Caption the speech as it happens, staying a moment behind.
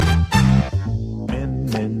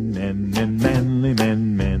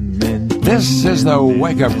This is the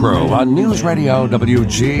Wake Up Crew on News Radio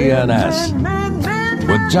WGNS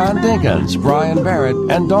with John Dinkins, Brian Barrett,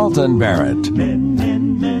 and Dalton Barrett.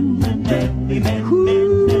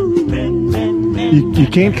 You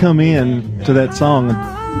can't come in to that song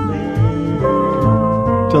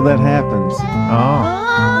until that happens.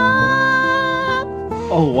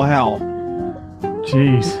 Oh, wow.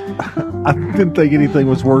 Jeez. I didn't think anything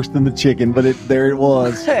was worse than the chicken, but there it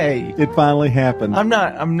was. Hey, it finally happened. I'm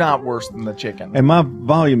not worse than the chicken. And my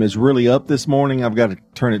volume is really up this morning. I've got to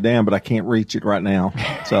turn it down, but I can't reach it right now.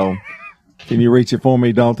 So, can you reach it for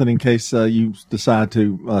me, Dalton, in case you decide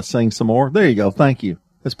to sing some more? There you go. Thank you.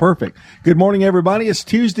 That's perfect. Good morning, everybody. It's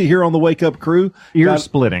Tuesday here on the Wake Up Crew. Ear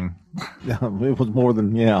splitting. It was more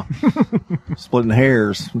than splitting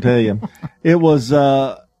hairs. I tell you, it was.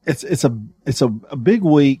 It's a big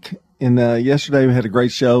week. And yesterday we had a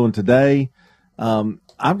great show, and today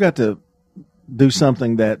I've got to do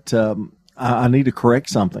something that I need to correct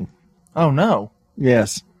something. Oh, no.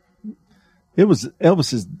 Yes. It was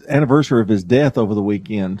Elvis's anniversary of his death over the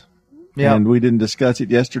weekend. Yeah. And we didn't discuss it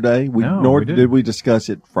yesterday. Nor did we discuss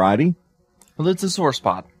it Friday. Well, it's a sore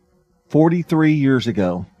spot. 43 years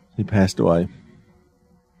ago, he passed away.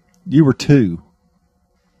 You were 2.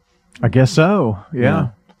 I guess so,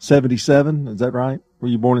 yeah. 77, is that right? Were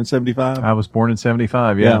you born in 75? I was born in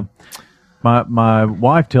 75, yeah. My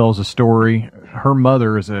wife tells a story. Her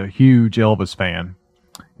mother is a huge Elvis fan.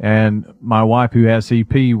 And my wife, who has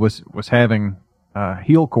CP, was having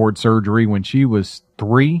heel cord surgery when she was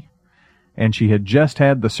 3. And she had just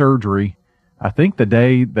had the surgery, I think, the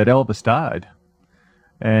day that Elvis died.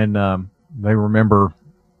 And they remember,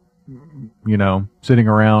 sitting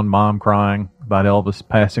around, mom crying about Elvis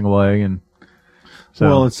passing away. And so,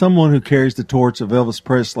 well, as someone who carries the torch of Elvis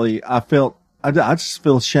Presley, I just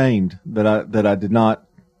feel ashamed that I did not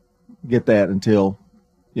get that until,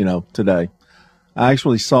 today. I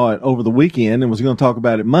actually saw it over the weekend and was going to talk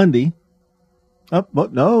about it Monday.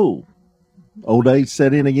 But no, old age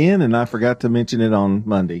set in again, and I forgot to mention it on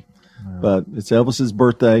Monday. But it's Elvis's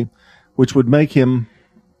birthday, which would make him.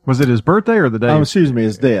 Was it his birthday or the day? Oh, excuse me,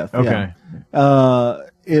 his death. Okay. Yeah.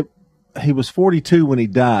 He was 42 when he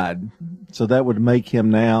died. So that would make him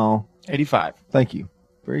now 85. Thank you.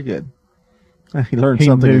 Very good. He learned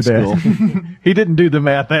something in school. He didn't do the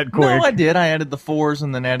math that quick. No, I did. I added the 4s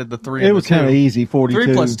and then added the 3. It was kind of easy. 42.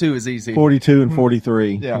 3 plus 2 is easy. 42 and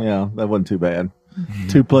 43. Yeah, that wasn't too bad.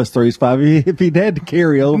 2 plus 3 is 5. If he'd had to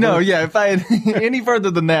carry over. No, yeah. If I had any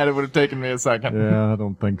further than that, it would have taken me a second. Yeah, I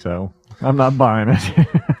don't think so. I'm not buying it.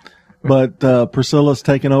 But Priscilla's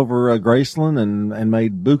taken over Graceland and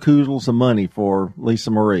made buku of money for Lisa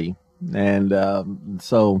Marie. And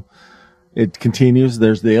so it continues.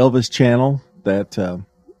 There's the Elvis channel that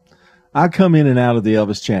I come in and out of the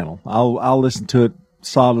Elvis channel. I'll listen to it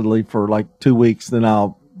solidly for like 2 weeks, then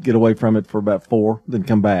I'll get away from it for about 4, then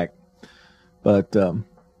come back. But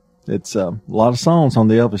it's a lot of songs on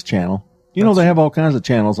the Elvis channel. They have all kinds of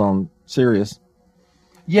channels on Sirius.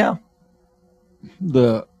 Yeah.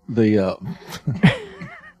 The Billy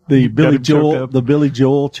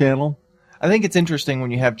Joel channel. I think it's interesting when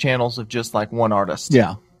you have channels of just like one artist.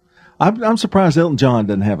 Yeah. I'm surprised Elton John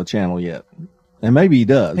doesn't have a channel yet. And maybe he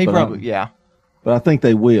does. He probably, yeah. But I think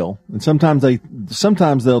they will. And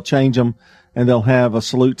sometimes they'll change them and they'll have a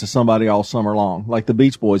salute to somebody all summer long. Like the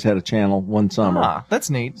Beach Boys had a channel one summer. Ah, that's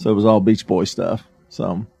neat. So it was all Beach Boy stuff.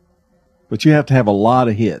 But you have to have a lot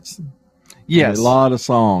of hits. Yes. A lot of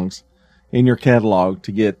songs in your catalog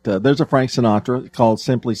to get, there's a Frank Sinatra called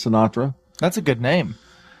Simply Sinatra. That's a good name.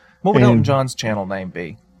 What would Elton John's channel name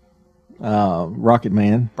be? Rocket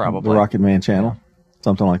Man. Probably. The Rocket Man channel.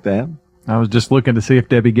 Something like that. I was just looking to see if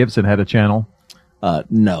Debbie Gibson had a channel.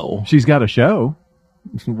 No. She's got a show.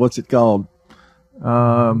 What's it called?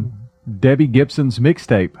 Debbie Gibson's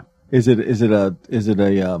mixtape. Is it a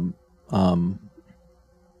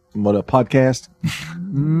podcast?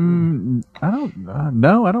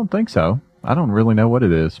 I don't think so. I don't really know what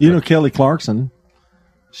it is. Kelly Clarkson,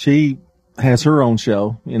 she has her own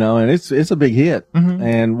show, and it's a big hit. Mm-hmm.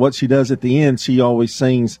 And what she does at the end, she always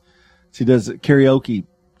sings. She does karaoke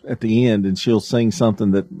at the end, and she'll sing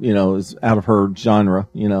something that is out of her genre.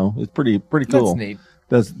 It's pretty cool. That's neat.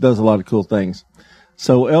 Does a lot of cool things.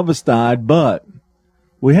 So Elvis died, but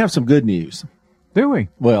we have some good news. Do we?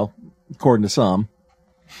 Well, according to some.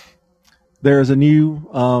 There is a new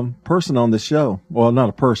person on this show. Well, not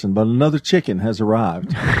a person, but another chicken has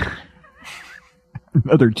arrived.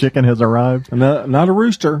 Another chicken has arrived? Not a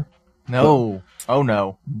rooster. No. Oh,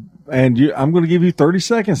 no. And I'm going to give you 30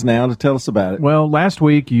 seconds now to tell us about it. Well, last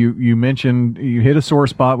week you mentioned you hit a sore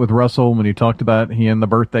spot with Russell when you talked about he and the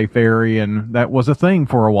birthday fairy, and that was a thing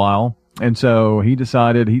for a while. And so he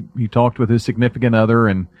decided he talked with his significant other,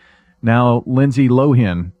 and now Lindsay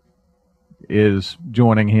Lohan is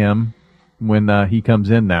joining him when he comes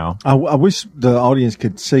in now. I wish the audience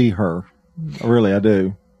could see her. Really, I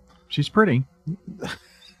do. She's pretty.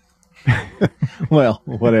 Well,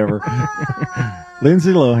 whatever.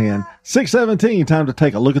 Lindsay Lohan. 6:17, time to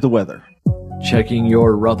take a look at the weather. Checking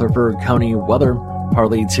your Rutherford County weather.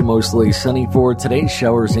 Partly to mostly sunny for today.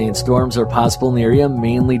 Showers and storms are possible in the area,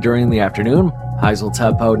 mainly during the afternoon. Highs will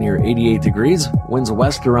top out near 88 degrees. Winds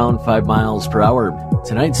west around 5 miles per hour.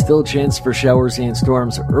 Tonight, still a chance for showers and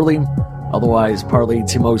storms early. Otherwise, partly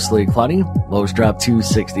to mostly cloudy. Lows drop to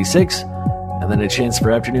 66. And then a chance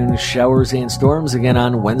for afternoon showers and storms again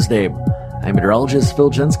on Wednesday. I'm meteorologist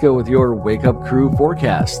Phil Jensko with your Wake Up Crew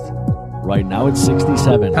forecast. Right now it's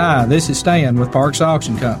 67. Hi, this is Stan with Parks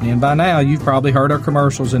Auction Company, and by now you've probably heard our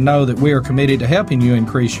commercials and know that we are committed to helping you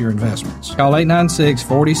increase your investments. Call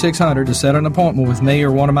 896-4600 to set an appointment with me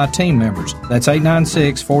or one of my team members. That's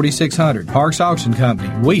 896-4600. Parks Auction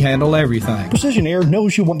Company. We handle everything. Precision Air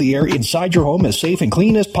knows you want the air inside your home as safe and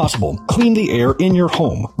clean as possible. Clean the air in your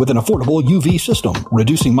home with an affordable UV system,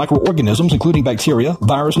 reducing microorganisms including bacteria,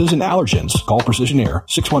 viruses, and allergens. Call Precision Air,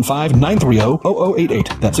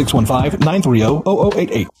 615-930-0088. That's 615-930-0088.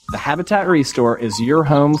 The Habitat Restore is your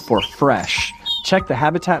home for fresh. Check the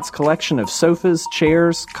Habitat's collection of sofas,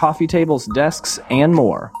 chairs, coffee tables, desks, and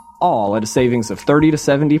more. All at a savings of 30 to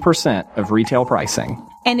 70% of retail pricing.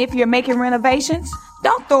 And if you're making renovations,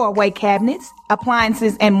 don't throw away cabinets,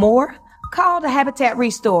 appliances, and more. Call the Habitat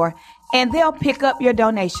Restore, and they'll pick up your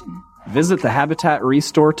donation. Visit the Habitat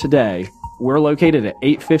Restore today. We're located at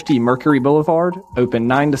 850 Mercury Boulevard, open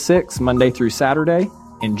 9 to 6, Monday through Saturday.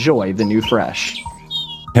 Enjoy the new fresh.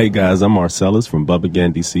 Hey guys, I'm Marcellus from Bubba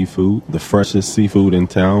Gandy Seafood, the freshest seafood in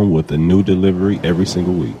town with a new delivery every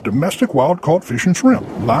single week. Domestic wild-caught fish and shrimp,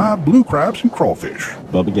 live blue crabs and crawfish.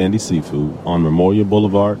 Bubba Gandy Seafood on Memorial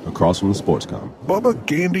Boulevard across from the Sports Com.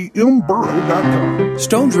 BubbaGandyMBurrow.com.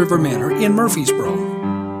 Stones River Manor in Murfreesboro.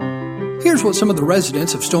 Here's what some of the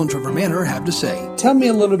residents of Stones River Manor have to say. Tell me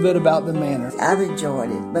a little bit about the manor. I've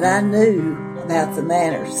enjoyed it, but I knew about the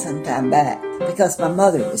manor some time back because my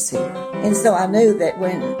mother was here. And so I knew that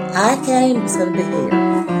when I came, it was going to be here.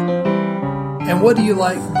 And what do you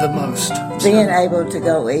like the most? Being able to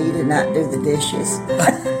go eat and not do the dishes.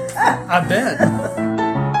 I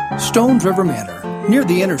bet. Stones River Manor, near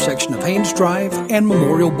the intersection of Haynes Drive and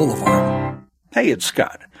Memorial Boulevard. Hey, it's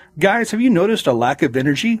Scott. Guys, have you noticed a lack of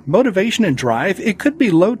energy, motivation, and drive? It could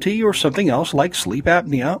be low T or something else like sleep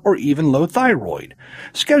apnea or even low thyroid.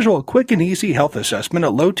 Schedule a quick and easy health assessment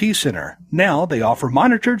at Low T Center. Now they offer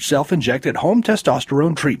monitored self-injected home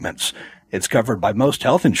testosterone treatments. It's covered by most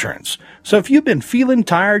health insurance. So if you've been feeling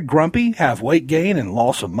tired, grumpy, have weight gain, and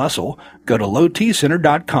loss of muscle, go to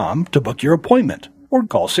lowtcenter.com to book your appointment or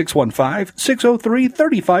call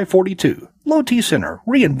 615-603-3542. Low T Center,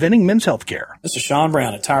 reinventing men's healthcare. This is Sean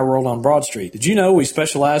Brown at Tire World on Broad Street. Did you know we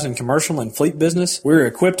specialize in commercial and fleet business? We're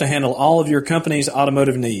equipped to handle all of your company's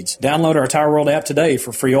automotive needs. Download our Tire World app today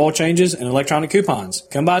for free oil changes and electronic coupons.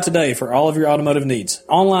 Come by today for all of your automotive needs.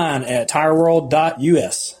 Online at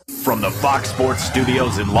tireworld.us. From the Fox Sports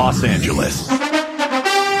Studios in Los Angeles,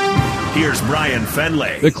 here's Brian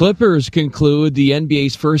Fenley. The Clippers conclude the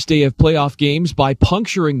NBA's first day of playoff games by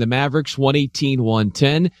puncturing the Mavericks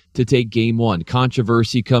 118-110 to take Game 1.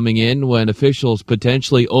 Controversy coming in when officials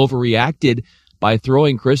potentially overreacted by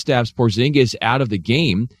throwing Kristaps Porzingis out of the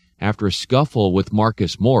game after a scuffle with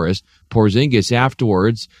Marcus Morris. Porzingis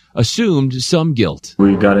afterwards assumed some guilt.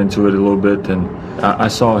 We got into it a little bit, and I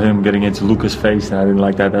saw him getting into Luka's face, and I didn't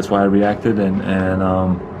like that. That's why I reacted,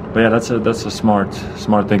 but yeah, that's a smart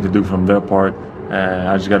thing to do from their part.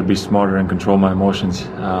 I just got to be smarter and control my emotions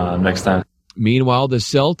next time. Meanwhile, the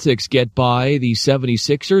Celtics get by the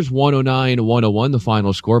 76ers 109-101, the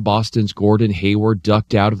final score. Boston's Gordon Hayward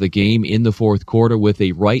ducked out of the game in the fourth quarter with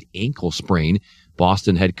a right ankle sprain.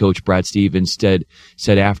 Boston head coach Brad Stevens said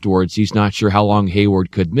afterwards he's not sure how long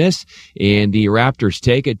Hayward could miss, and the Raptors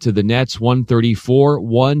take it to the Nets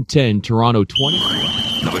 134-110, Toronto 20.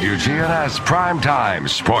 WGNS Primetime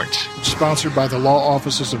Sports. Sponsored by the law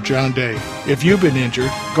offices of John Day. If you've been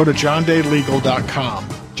injured, go to johndaylegal.com.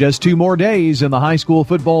 Just 2 more days and the high school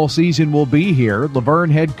football season will be here. Laverne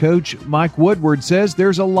head coach Mike Woodward says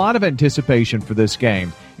there's a lot of anticipation for this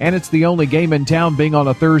game. And it's the only game in town being on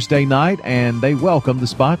a Thursday night, and they welcome the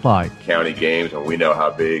spotlight. County games, and we know how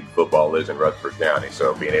big football is in Rutherford County.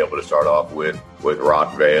 So being able to start off with with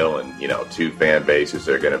Rockvale and, two fan bases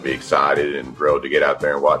that are going to be excited and thrilled to get out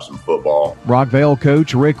there and watch some football. Rockvale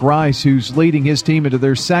coach Rick Rice, who's leading his team into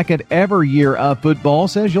their second ever year of football,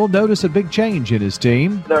 says you'll notice a big change in his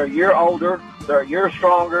team. They're a year older. They're a year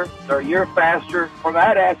stronger. They're a year faster. From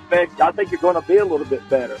that aspect, I think you're going to be a little bit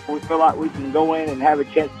better. We feel like we can go in and have a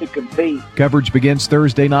chance to compete. Coverage begins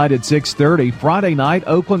Thursday night at 6:30. Friday night,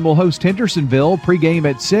 Oakland will host Hendersonville. Pregame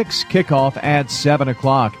at 6, kickoff at 7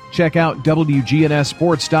 o'clock. Check out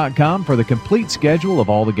WGNSSports.com for the complete schedule of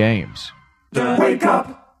all the games. The Wake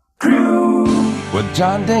Up Crew with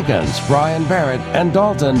John Dinkins, Brian Barrett, and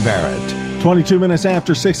Dalton Barrett. 22 minutes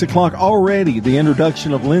after 6 o'clock already, the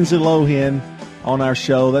introduction of Lindsay Lohan on our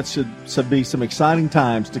show. That should be some exciting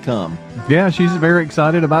times to come. Yeah, she's very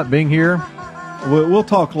excited about being here. We'll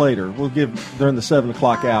talk later. We'll give during the 7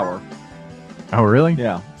 o'clock hour. Oh, really?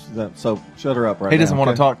 Yeah. So shut her up right now. He doesn't want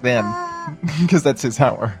to talk then because that's his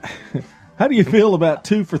hour. How do you feel about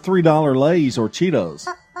 2 for $3 Lay's or Cheetos?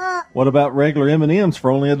 What about regular M&Ms for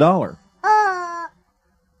only $1?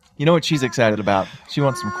 You know what she's excited about? She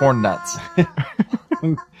wants some corn nuts.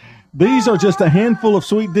 These are just a handful of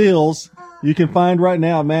sweet deals you can find right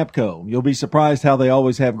now at MAPCO. You'll be surprised how they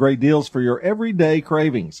always have great deals for your everyday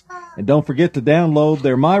cravings. And don't forget to download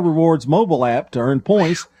their My Rewards mobile app to earn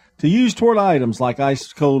points to use toward items like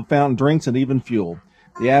ice-cold fountain drinks and even fuel.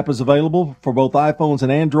 The app is available for both iPhones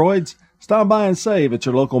and Androids. Stop by and save at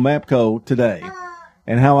your local MAPCO today.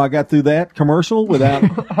 And how I got through that commercial without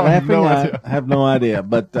laughing, I have no idea.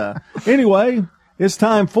 But anyway, it's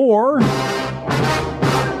time for...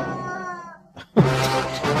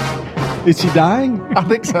 Is she dying? I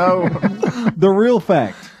think so. The Real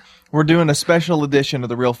Fact. We're doing a special edition of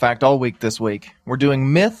The Real Fact all week this week. We're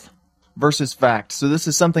doing myth versus fact. So this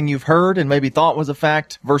is something you've heard and maybe thought was a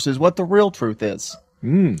fact versus what the real truth is,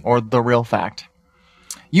 or the real fact.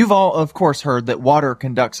 You've all, of course, heard that water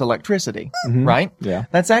conducts electricity, right? Yeah.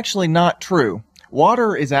 That's actually not true.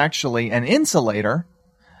 Water is actually an insulator.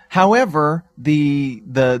 However, the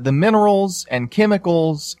minerals and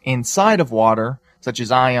chemicals inside of water, such as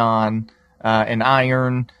iron and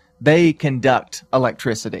iron, they conduct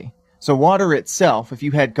electricity. So water itself, if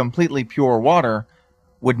you had completely pure water,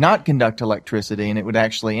 would not conduct electricity and it would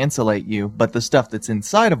actually insulate you, but the stuff that's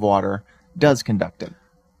inside of water does conduct it.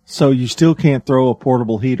 So you still can't throw a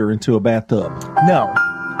portable heater into a bathtub? No.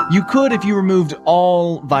 You could if you removed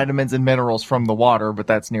all vitamins and minerals from the water, but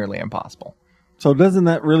that's nearly impossible. So doesn't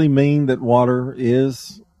that really mean that water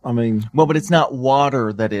is, well, but it's not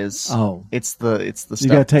water that is. Oh. It's the stuff. You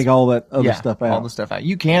got to take all that other stuff out. all the stuff out.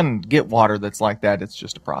 You can get water that's like that. It's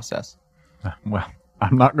just a process. Well,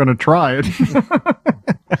 I'm not going to try it.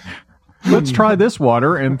 Let's try this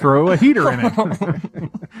water and throw a heater in it.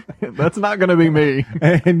 That's not going to be me.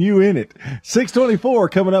 And you in it.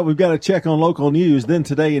 6:24 coming up. We've got a check on local news, then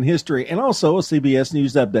Today in History, and also a CBS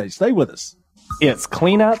News update. Stay with us. It's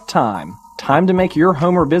cleanup time. Time to make your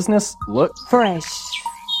home or business look fresh.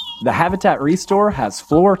 The Habitat Restore has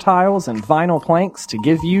floor tiles and vinyl planks to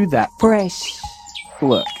give you that fresh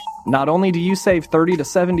look. Not only do you save 30 to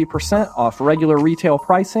 70% off regular retail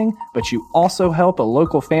pricing, but you also help a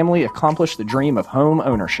local family accomplish the dream of home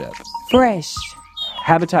ownership. Fresh.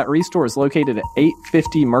 Habitat Restore is located at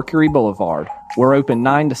 850 Mercury Boulevard. We're open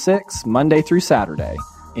 9 to 6, Monday through Saturday.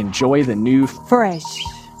 Enjoy the new fresh.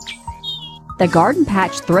 The Garden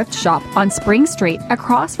Patch Thrift Shop on Spring Street,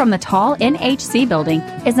 across from the tall NHC building,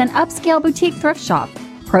 is an upscale boutique thrift shop.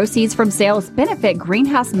 Proceeds from sales benefit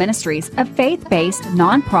Greenhouse Ministries, a faith-based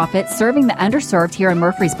nonprofit serving the underserved here in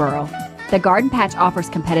Murfreesboro. The Garden Patch offers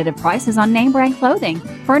competitive prices on name-brand clothing,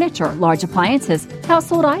 furniture, large appliances,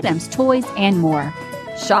 household items, toys, and more.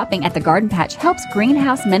 Shopping at the Garden Patch helps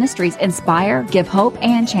Greenhouse Ministries inspire, give hope,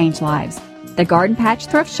 and change lives. The Garden Patch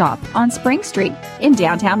Thrift Shop on Spring Street in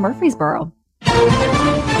downtown Murfreesboro.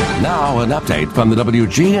 Now an update from the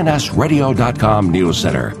WGNSradio.com News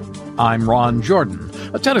Center. I'm Ron Jordan.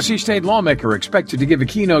 A Tennessee state lawmaker expected to give a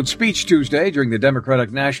keynote speech Tuesday during the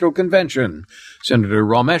Democratic National Convention. Senator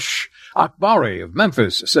Ramesh Akbari of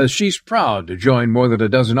Memphis says she's proud to join more than a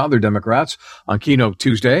dozen other Democrats on Keynote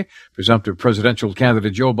Tuesday. Presumptive presidential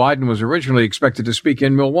candidate Joe Biden was originally expected to speak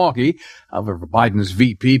in Milwaukee. However, Biden's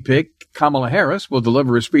VP pick, Kamala Harris, will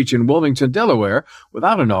deliver a speech in Wilmington, Delaware,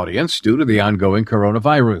 without an audience due to the ongoing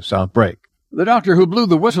coronavirus outbreak. The doctor who blew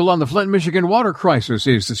the whistle on the Flint, Michigan water crisis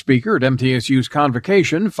is the speaker at MTSU's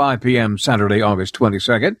Convocation, 5 p.m. Saturday, August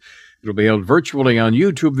 22nd. It'll be held virtually on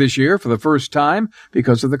YouTube this year for the first time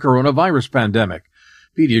because of the coronavirus pandemic.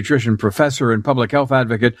 Pediatrician, professor, and public health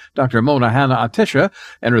advocate Dr. Mona Hanna Atisha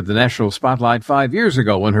entered the national spotlight 5 years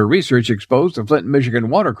ago when her research exposed the Flint, Michigan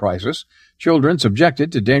water crisis, children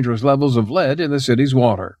subjected to dangerous levels of lead in the city's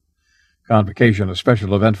water. Convocation, a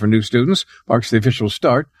special event for new students, marks the official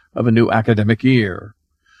start of a new academic year.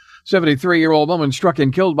 73-year-old woman struck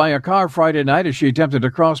and killed by a car Friday night as she attempted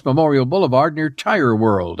to cross Memorial Boulevard near Tire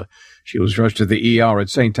World. She was rushed to the ER at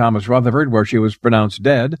St. Thomas Rutherford, where she was pronounced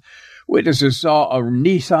dead. Witnesses saw a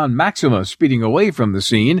Nissan Maxima speeding away from the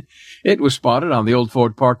scene. It was spotted on the Old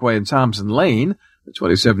Fort Parkway in Thompson Lane. The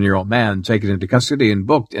 27-year-old man taken into custody and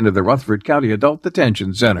booked into the Rutherford County Adult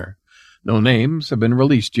Detention Center. No names have been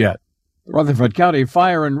released yet. The Rutherford County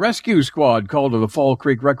Fire and Rescue Squad called to the Fall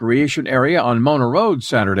Creek Recreation Area on Mona Road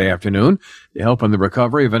Saturday afternoon to help in the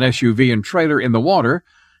recovery of an SUV and trailer in the water.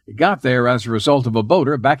 It got there as a result of a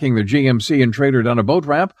boater backing the GMC and trailer down a boat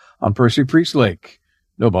ramp on Percy Priest Lake.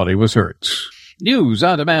 Nobody was hurt. News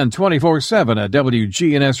on demand 24/7 at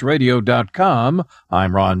WGNSradio.com.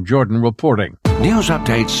 I'm Ron Jordan reporting. News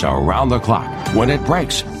updates around the clock, when it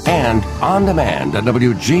breaks, and on demand at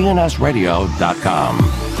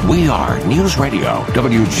WGNSradio.com. We are News Radio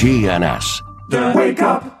WGNS. The Wake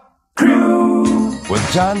Up Crew.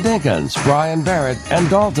 With John Dinkins, Brian Barrett, and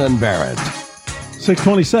Dalton Barrett.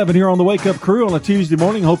 6:27 here on the Wake Up Crew on a Tuesday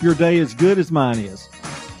morning. Hope your day is good as mine is.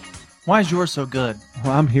 Why is yours so good?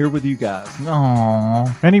 Well, I'm here with you guys.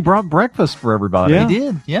 Aww. And he brought breakfast for everybody. Yeah. He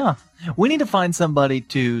did, yeah. We need to find somebody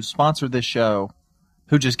to sponsor this show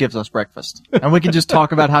who just gives us breakfast. And we can just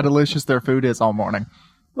talk about how delicious their food is all morning.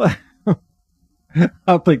 I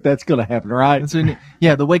don't think that's going to happen, right?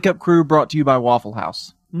 Yeah, the Wake Up Crew brought to you by Waffle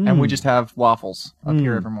House. And we just have waffles up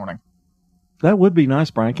here every morning. That would be nice,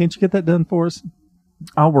 Brian. Can't you get that done for us?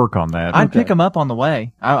 I'll work on that. I'd pick them up on the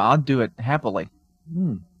way. I'll do it happily.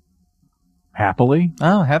 Happily?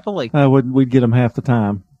 Oh, happily. We'd get them half the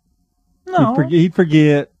time. No. He'd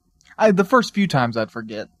forget. The first few times I'd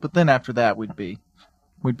forget, but then after that we'd be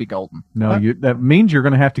golden. No, that means you're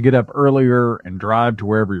going to have to get up earlier and drive to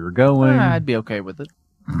wherever you're going. I'd be okay with it.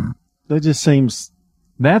 That just seems.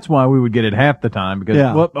 That's why we would get it half the time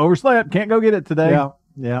because whoop, overslept, can't go get it today. Yeah.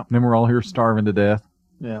 And then we're all here starving to death.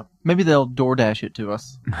 Yeah. Maybe they'll DoorDash it to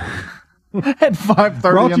us. At 5:30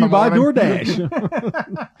 Brought to in the you by morning.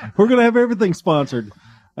 DoorDash. We're going to have everything sponsored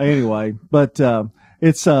anyway. But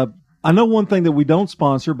it's I know one thing that we don't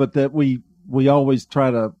sponsor, but that we always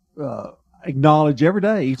try to acknowledge every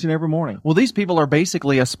day, each and every morning. Well, these people are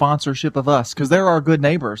basically a sponsorship of us because they're our good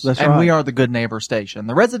neighbors. That's and right. we are the Good Neighbor Station.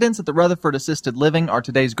 The residents at the Rutherford Assisted Living are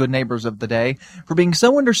today's good neighbors of the day. For being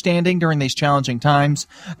so understanding during these challenging times,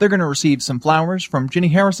 they're going to receive some flowers from Jenny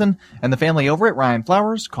Harrison and the family over at Ryan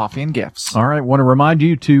Flowers Coffee and Gifts. All right. Want to remind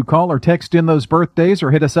you to call or text in those birthdays or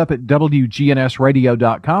hit us up at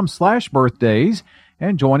WGNSradio.com/birthdays.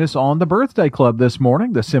 And join us on the Birthday Club this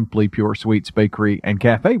morning, the Simply Pure Sweets Bakery and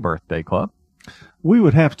Cafe Birthday Club. We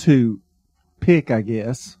would have to pick, I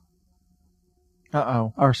guess,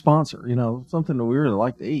 our sponsor, something that we really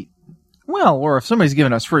like to eat. Well, or if somebody's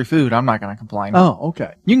giving us free food, I'm not going to complain. Oh,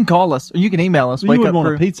 okay. You can call us, or you can email us. You wouldn't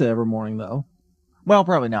want a pizza every morning, though. Well,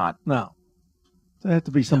 probably not. No. It'd have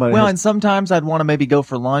to be somebody. Well, and sometimes I'd want to maybe go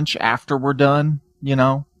for lunch after we're done. We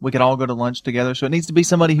could all go to lunch together. So it needs to be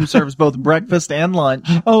somebody who serves both breakfast and lunch.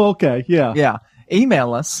 Oh, okay. Yeah. Yeah.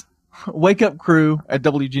 Email us,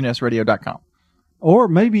 wakeupcrew@WGNSradio.com. Or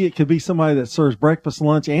maybe it could be somebody that serves breakfast,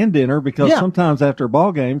 lunch, and dinner because sometimes after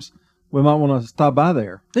ball games, we might want to stop by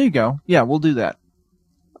there. There you go. Yeah, we'll do that.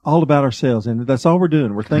 All about ourselves. And that's all we're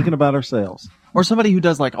doing. We're thinking about ourselves. Or somebody who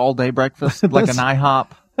does like all day breakfast, like an IHOP.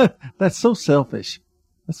 That's so selfish.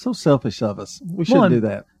 That's so selfish of us. We shouldn't do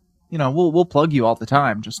that. We'll plug you all the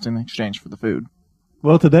time just in exchange for the food.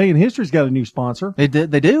 Well, Today in History's got a new sponsor. They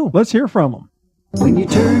do. Let's hear from them. When you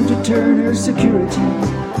turn to Turner Security,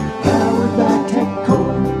 powered by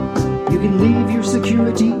TechCore, you can leave your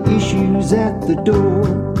security issues at the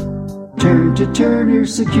door. Turn to Turner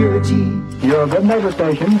Security. Your good neighbor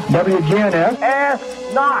station, WGNS. Ask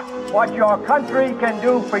not what your country can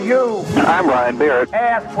do for you. I'm Ryan Barrett.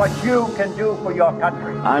 Ask what you can do for your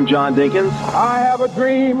country. I'm John Dinkins. I have a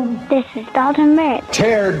dream. This is Dalton Barrett.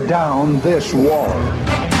 Tear down this wall.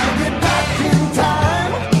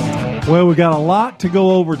 Well, we got a lot to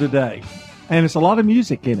go over today, and it's a lot of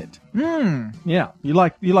music in it. Yeah, you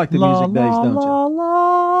like the music days, don't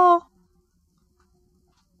you?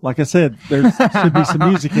 Like I said, there should be some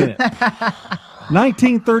music in it.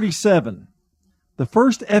 1937, the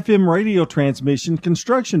first FM radio transmission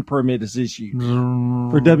construction permit is issued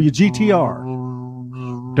for WGTR.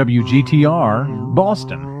 WGTR,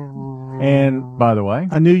 Boston. And by the way,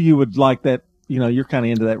 I knew you would like that you're kind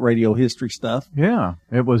of into that radio history stuff. Yeah,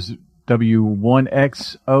 it was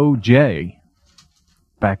W1XOJ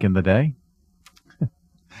back in the day.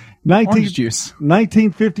 Orange juice.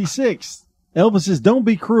 1956. Elvis's Don't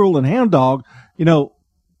Be Cruel and Hound Dog.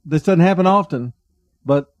 This doesn't happen often,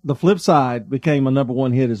 but the flip side became a number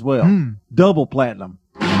one hit as well. Double platinum.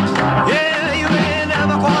 Yeah, you ain't have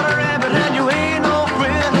a quarter rabbit and you ain't no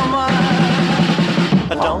friend of mine.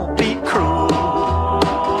 But don't be cruel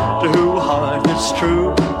to who heart is true.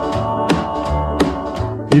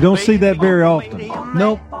 You don't see that very often.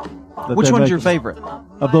 Nope. Which one's your favorite?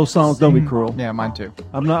 Of those songs, Don't Be Cruel. Yeah, mine too.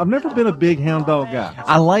 I've never been a big Hound Dog guy.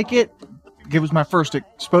 I like it. It was my first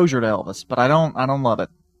exposure to Elvis, but I don't love it.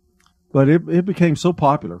 But it became so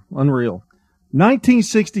popular. Unreal.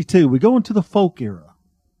 1962, we go into the folk era.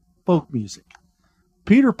 Folk music.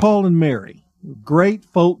 Peter, Paul, and Mary, great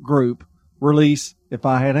folk group, release If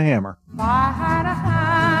I Had a Hammer. If I had a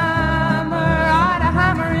hammer, I'd a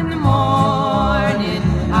hammer in the morning,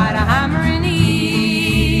 I'd a hammer in the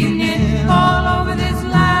evening, all over this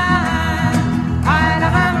land. I'd a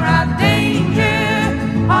hammer out danger,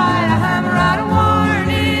 I'd a hammer out a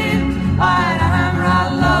warning, I'd a hammer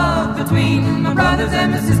out love between my brothers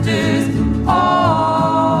and my sisters,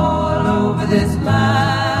 all over this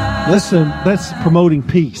land. That's promoting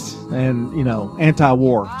peace and,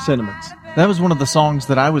 anti-war sentiments. That was one of the songs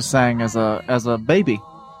that I was sang as a baby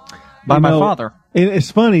by my father. And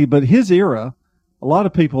it's funny, but his era, a lot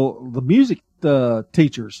of people, the music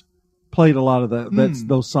teachers played a lot of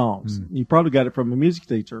those songs. You probably got it from a music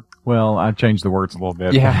teacher. Well, I changed the words a little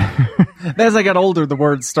bit. Yeah. As I got older, the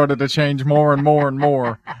words started to change more and more and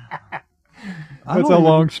more. That's a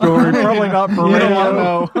long story. Probably not for real. I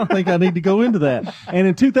know. I think I need to go into that. And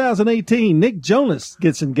in 2018, Nick Jonas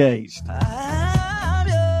gets engaged.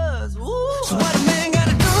 So what a man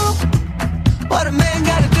gotta do? What a man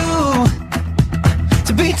gotta do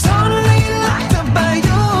to be totally locked up by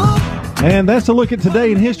you? And that's a look at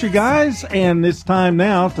Today in History, guys. And it's time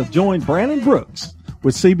now to join Brandon Brooks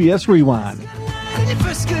with CBS Rewind.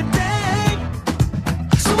 First good day.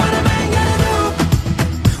 So what a man gotta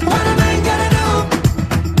do? What a man gotta do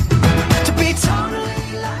to be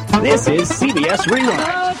totally locked up? This is CBS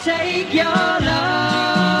Rewind. So take your love.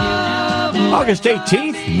 August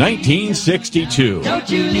 18th, 1962. Don't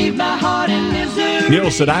you leave my heart in misery. Neil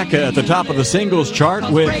Sedaka at the top of the singles chart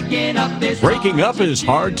with Breaking Up Is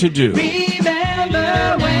Hard to Do.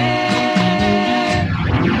 Remember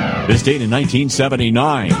when. This date in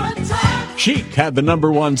 1979. Chic had the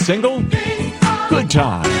number one single, Good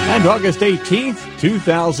Time. And August 18th,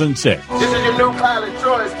 2006. This is your new pilot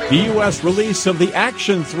choice. The U.S. release of the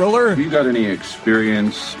action thriller. Have you got any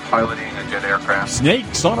experience piloting a jet aircraft?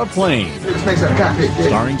 Snakes on a Plane. This makes a cockpit.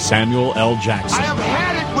 Starring Samuel L. Jackson. I have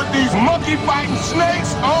had it with these monkey fighting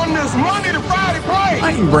snakes on this Monday to Friday plane.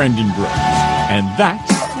 I'm Brandon Brooks, and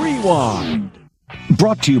that's Rewind.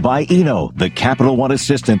 Brought to you by Eno, the Capital One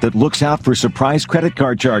assistant that looks out for surprise credit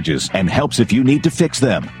card charges and helps if you need to fix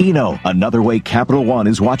them. Eno, another way Capital One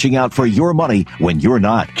is watching out for your money when you're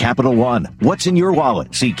not. Capital One, what's in your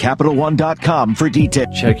wallet? See CapitalOne.com for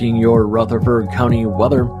details. Checking your Rutherford County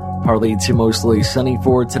weather. Partly to mostly sunny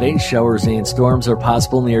for today. Showers and storms are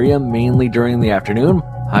possible in the area, mainly during the afternoon.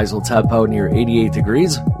 Highs will top out near 88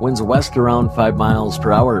 degrees. Winds west around 5 miles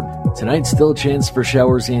per hour. Tonight, still a chance for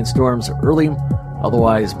showers and storms early.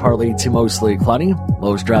 Otherwise, partly to mostly cloudy.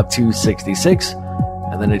 Lows drop to 66.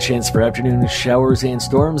 And then a chance for afternoon showers and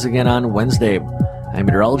storms again on Wednesday. I'm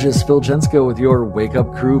meteorologist Phil Jensko with your Wake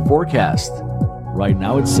Up Crew forecast. Right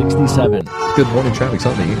now it's 67. Good morning. Traffic's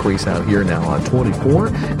on the increase out here now on 24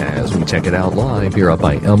 as we check it out live here up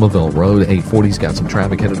by Elmaville Road. 840's got some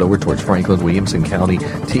traffic headed over towards Franklin, Williamson County.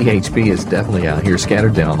 THP is definitely out here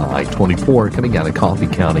scattered down I-24 coming out of Coffee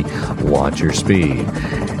County. Watch your speed.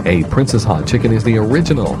 A Princess Hot Chicken is the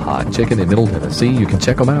original hot chicken in Middle Tennessee. You can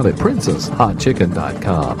check them out at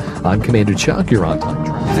princesshotchicken.com. I'm Commander Chuck. You're on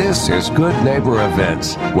time. This is Good Neighbor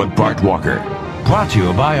Events with Bart Walker. Brought to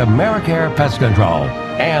you by AmeriCare Pest Control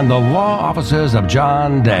and the law offices of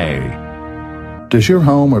John Day. Does your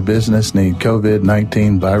home or business need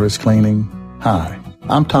COVID-19 virus cleaning? Hi,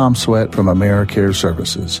 I'm Tom Sweat from AmeriCare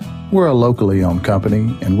Services. We're a locally owned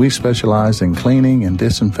company, and we specialize in cleaning and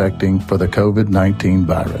disinfecting for the COVID-19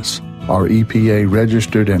 virus. Our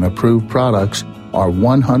EPA-registered and approved products are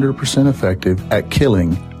 100% effective at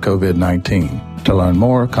killing COVID-19. To learn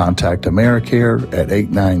more, contact AmeriCare at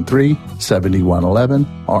 893-7111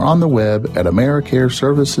 or on the web at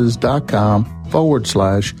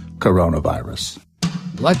americareservices.com/coronavirus.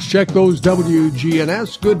 Let's check those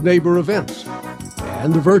WGNS Good Neighbor events.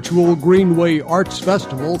 And the virtual Greenway Arts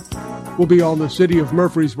Festival will be on the City of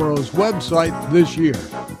Murfreesboro's website this year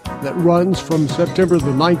that runs from September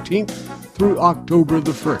the 19th through October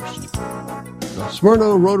the 1st. The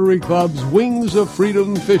Smyrna Rotary Club's Wings of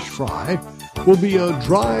Freedom Fish Fry will be a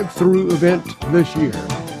drive-through event this year.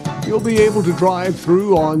 You'll be able to drive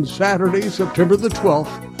through on Saturday, September the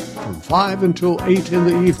 12th from 5 until 8 in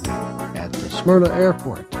the evening at the Smyrna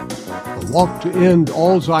Airport. The Walk to End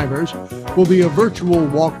Alzheimer's will be a virtual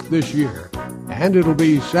walk this year, and it'll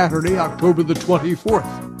be Saturday, October the 24th.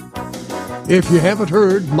 If you haven't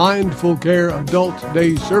heard, Mindful Care Adult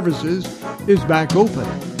Day Services is back open,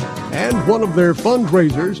 and one of their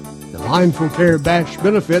fundraisers, the Mindful Care Bash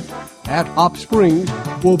Benefit at Hop Springs,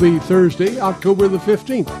 will be Thursday, October the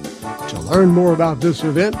 15th. To learn more about this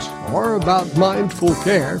event or about Mindful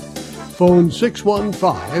Care, phone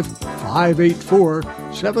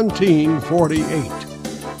 615-584-1748.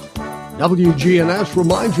 WGNS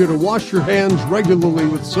reminds you to wash your hands regularly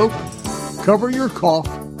with soap, cover your cough,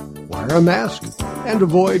 wear a mask, and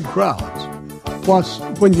avoid crowds. Plus,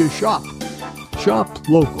 when you shop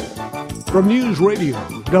local. From News Radio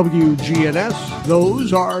WGNS,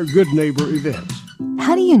 those are Good Neighbor events.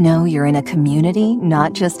 How do you know you're in a community,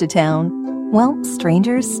 not just a town? Well,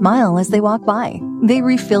 strangers smile as they walk by. They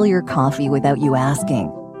refill your coffee without you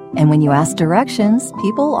asking. And when you ask directions,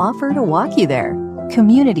 people offer to walk you there.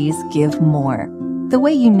 Communities give more. The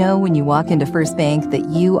way you know when you walk into First Bank that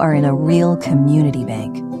you are in a real community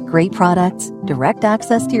bank. Great products, direct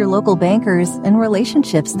access to your local bankers, and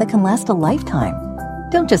relationships that can last a lifetime.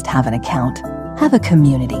 Don't just have an account. Have a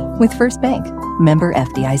community with First Bank. Member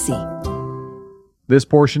FDIC. This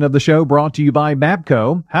portion of the show brought to you by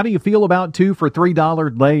Mapco. How do you feel about 2 for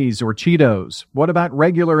 $3 Lay's or Cheetos? What about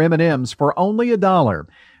regular M&Ms for only $1?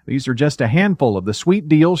 These are just a handful of the sweet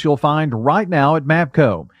deals you'll find right now at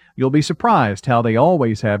Mapco. You'll be surprised how they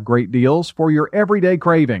always have great deals for your everyday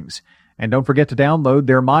cravings. And don't forget to download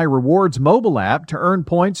their My Rewards mobile app to earn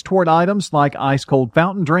points toward items like ice-cold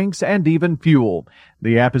fountain drinks and even fuel.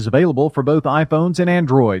 The app is available for both iPhones and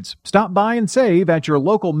Androids. Stop by and save at your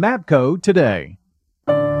local Mapco today.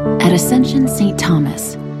 At Ascension St.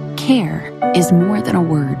 Thomas, care is more than a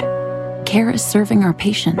word. Care is serving our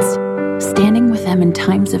patients, standing with them in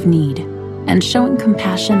times of need, and showing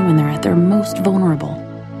compassion when they're at their most vulnerable.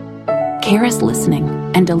 Care is listening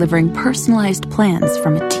and delivering personalized plans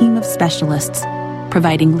from a team of specialists,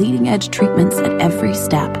 providing leading-edge treatments at every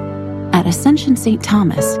step. At Ascension St.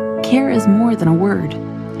 Thomas, care is more than a word.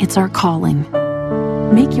 It's our calling.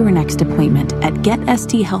 Make your next appointment at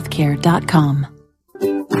getsthealthcare.com.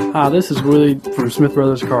 Hi, this is Willie from Smith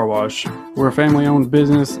Brothers Car Wash. We're a family-owned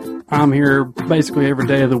business. I'm here basically every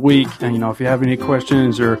day of the week, and if you have any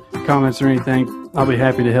questions or comments or anything, I'll be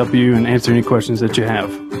happy to help you and answer any questions that you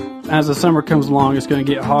have. As the summer comes along, it's going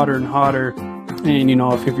to get hotter and hotter, and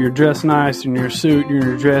if you're dressed nice in your suit, you're in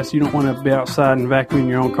your dress, you don't want to be outside and vacuuming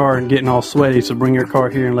your own car and getting all sweaty, so bring your car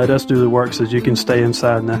here and let us do the work so that you can stay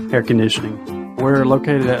inside in the air conditioning. We're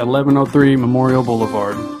located at 1103 Memorial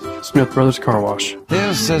Boulevard. Smith Brothers Car Wash.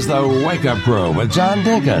 This is the Wake Up Crew with John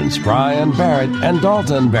Dinkins, Brian Barrett, and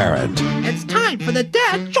Dalton Barrett. It's time for the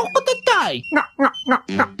dad joke of the day.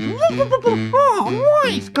 Oh,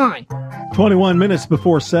 nice guy. 21 minutes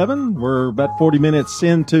before 7. We're about 40 minutes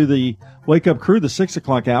into the Wake Up Crew, the 6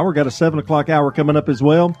 o'clock hour. Got a 7 o'clock hour coming up as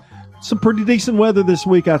well. Some pretty decent weather this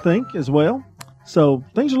week, I think, as well. So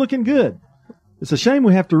things are looking good. It's a shame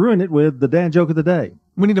we have to ruin it with the dad joke of the day.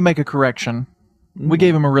 We need to make a correction. We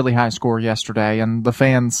gave him a really high score yesterday, and the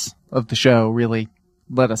fans of the show really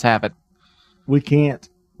let us have it. We can't.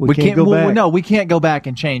 We can't go back. No, we can't go back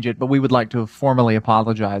and change it, but we would like to formally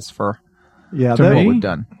apologize for what we've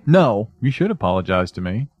done. No. You should apologize to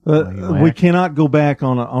me. We cannot go back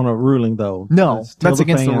on a ruling, though. No, that's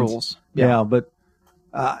against the rules. Yeah, but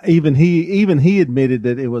even he admitted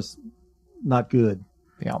that it was not good.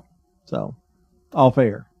 Yeah. So, all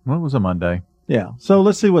fair. Well, it was a Monday. Yeah. So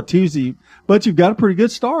let's see what Tuesday. But you've got a pretty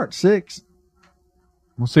good start, 6.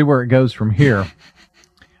 We'll see where it goes from here.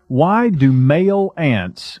 Why do male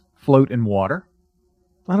ants float in water?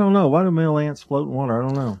 I don't know. Why do male ants float in water? I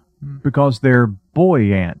don't know. Because they're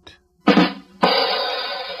boy ant.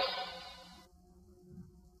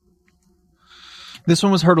 This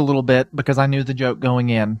one was hurt a little bit because I knew the joke going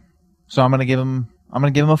in, so I'm gonna give him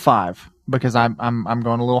a 5 because I'm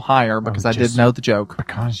going a little higher because I did know the joke.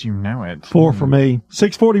 Because you know it. 4 for me.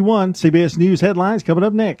 6:41. CBS News headlines coming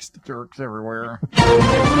up next. Jerks everywhere.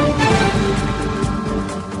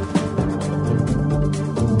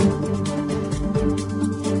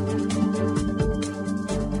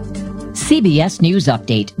 CBS News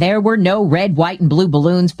Update. There were no red, white, and blue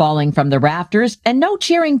balloons falling from the rafters and no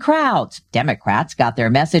cheering crowds. Democrats got their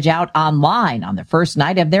message out online on the first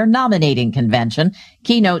night of their nominating convention.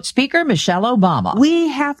 Keynote speaker Michelle Obama. We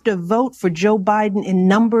have to vote for Joe Biden in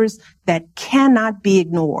numbers that cannot be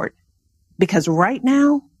ignored. Because right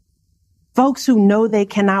now, folks who know they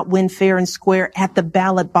cannot win fair and square at the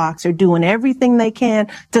ballot box are doing everything they can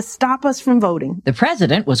to stop us from voting. The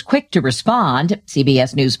president was quick to respond.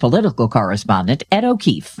 CBS News political correspondent Ed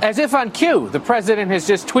O'Keefe. As if on cue, the president has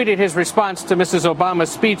just tweeted his response to Mrs. Obama's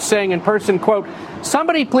speech, saying in person, quote,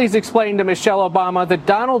 "Somebody please explain to Michelle Obama that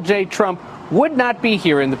Donald J. Trump would not be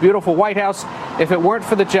here in the beautiful White House if it weren't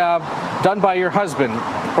for the job done by your husband,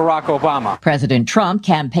 Barack Obama." President Trump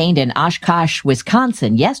campaigned in Oshkosh,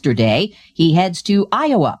 Wisconsin yesterday. He heads to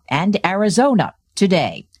Iowa and Arizona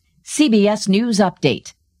today. CBS News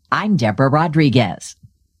Update. I'm Deborah Rodriguez.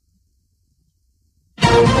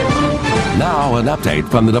 Now an update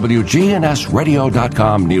from the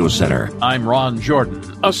WGNSradio.com News Center. I'm Ron Jordan.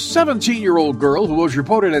 A 17-year-old girl who was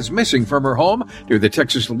reported as missing from her home near the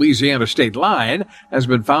Texas-Louisiana state line has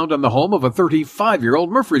been found in the home of a 35-year-old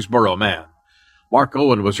Murfreesboro man. Mark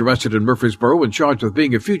Owen was arrested in Murfreesboro and charged with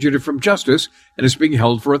being a fugitive from justice and is being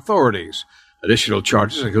held for authorities. Additional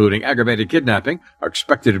charges, including aggravated kidnapping, are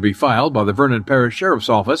expected to be filed by the Vernon Parish Sheriff's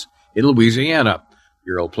Office in Louisiana.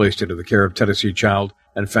 The girl placed into the care of Tennessee Child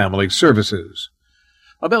and Family Services.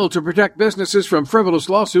 A bill to protect businesses from frivolous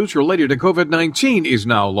lawsuits related to COVID-19 is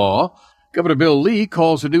now law. Governor Bill Lee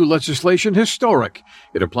calls the new legislation historic.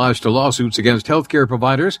 It applies to lawsuits against healthcare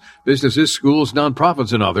providers, businesses, schools,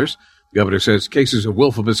 nonprofits, and others. The governor says cases of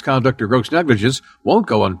willful misconduct or gross negligence won't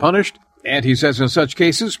go unpunished, and he says in such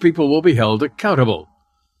cases people will be held accountable.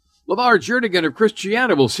 LeVar Jernigan of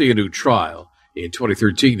Christiana will see a new trial. In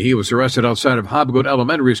 2013, he was arrested outside of Hobgood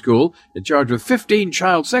Elementary School and charged with 15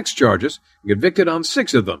 child sex charges and convicted on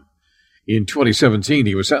 6 of them. In 2017,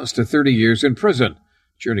 he was sentenced to 30 years in prison.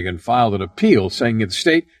 Jernigan filed an appeal saying that the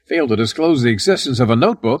state failed to disclose the existence of a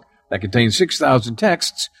notebook that contained 6,000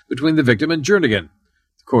 texts between the victim and Jernigan.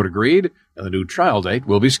 The court agreed, and the new trial date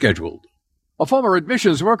will be scheduled. A former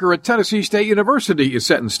admissions worker at Tennessee State University is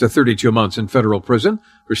sentenced to 32 months in federal prison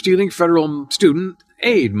for stealing federal student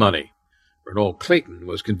aid money. Bernal Clayton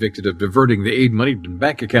was convicted of diverting the aid money to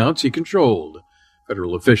bank accounts he controlled.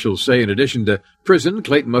 Federal officials say in addition to prison,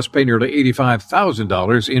 Clayton must pay nearly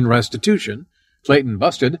 $85,000 in restitution. Clayton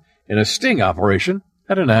busted in a sting operation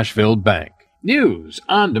at a Nashville bank. News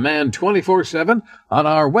on demand 24/7 on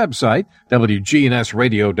our website,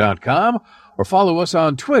 WGNSradio.com, or follow us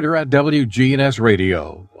on Twitter at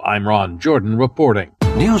WGNSradio. I'm Ron Jordan reporting.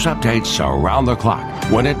 News updates around the clock,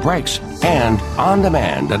 when it breaks, and on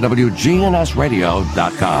demand at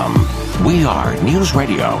WGNSradio.com. We are News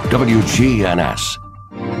Radio WGNS.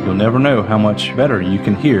 You'll never know how much better you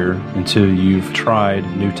can hear until you've tried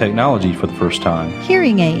new technology for the first time.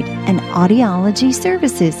 Hearing Aid and Audiology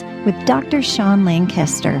Services with Dr. Sean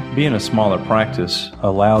Lancaster. Being a smaller practice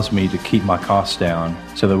allows me to keep my costs down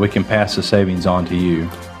so that we can pass the savings on to you.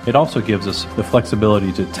 It also gives us the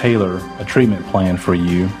flexibility to tailor a treatment plan for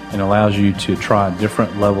you and allows you to try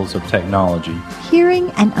different levels of technology. Hearing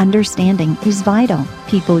and understanding is vital.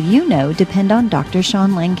 People you know depend on Dr.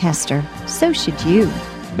 Sean Lancaster. So should you.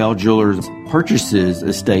 Bell Jewelers purchases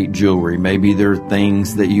estate jewelry. Maybe there are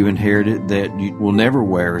things that you inherited that you will never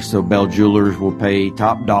wear. So Bell Jewelers will pay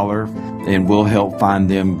top dollar and we'll help find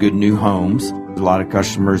them good new homes. A lot of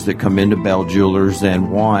customers that come into Bell Jewelers and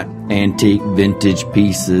want antique vintage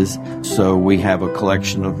pieces. So we have a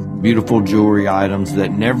collection of beautiful jewelry items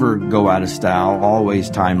that never go out of style, always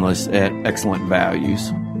timeless at excellent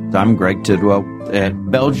values. I'm Greg Tidwell at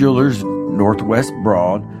Bell Jewelers, Northwest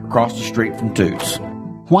Broad, across the street from Toots.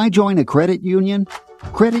 Why join a credit union?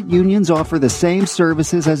 Credit unions offer the same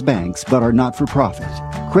services as banks, but are not for profit.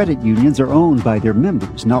 Credit unions are owned by their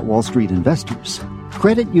members, not Wall Street investors.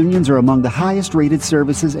 Credit unions are among the highest rated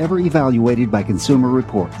services ever evaluated by Consumer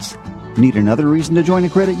Reports. Need another reason to join a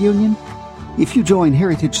credit union? If you join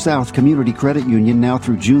Heritage South Community Credit Union now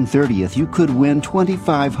through June 30th, you could win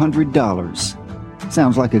 $2,500.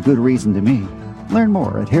 Sounds like a good reason to me. Learn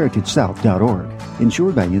more at heritagesouth.org.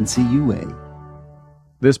 Insured by NCUA.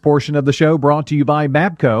 This portion of the show brought to you by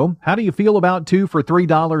Mapco. How do you feel about 2 for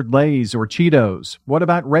 $3 Lay's or Cheetos? What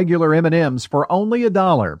about regular M&Ms for only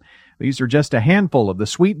 $1? These are just a handful of the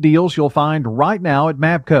sweet deals you'll find right now at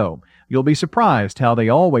Mapco. You'll be surprised how they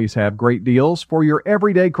always have great deals for your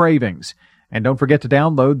everyday cravings. And don't forget to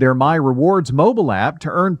download their My Rewards mobile app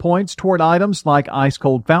to earn points toward items like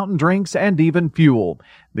ice-cold fountain drinks and even fuel.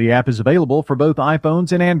 The app is available for both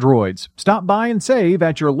iPhones and Androids. Stop by and save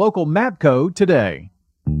at your local Mapco today.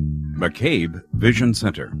 McCabe Vision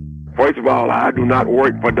Center. First of all, I do not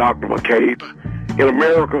work for Dr. McCabe. In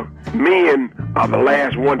America, men are the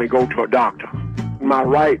last one to go to a doctor. My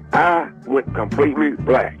right eye went completely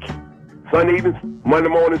black. Sunday evenings, Monday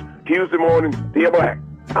mornings, Tuesday mornings, still black.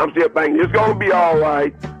 I'm still thinking it's going to be all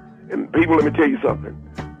right. And people, let me tell you something.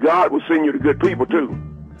 God will send you to good people, too.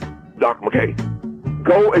 Dr. McCabe,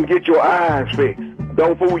 go and get your eyes fixed.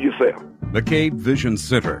 Don't fool yourself. McCabe Vision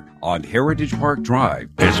Center on Heritage Park Drive.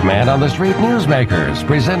 It's Man on the Street Newsmakers,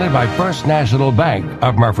 presented by First National Bank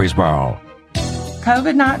of Murfreesboro.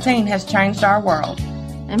 COVID-19 has changed our world.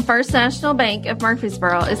 And First National Bank of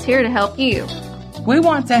Murfreesboro is here to help you. We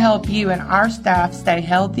want to help you and our staff stay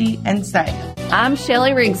healthy and safe. I'm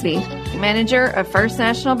Shelley Rigsby, manager of First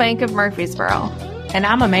National Bank of Murfreesboro. And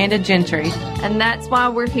I'm Amanda Gentry. And that's why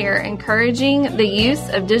we're here encouraging the use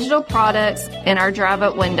of digital products in our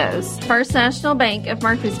drive-up windows. First National Bank of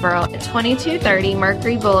Murfreesboro at 2230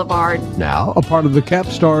 Mercury Boulevard. Now a part of the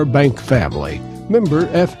Capstar Bank family. Member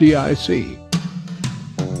FDIC.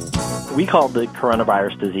 We call the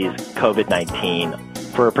coronavirus disease COVID-19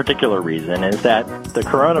 for a particular reason, is that the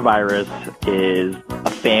coronavirus is a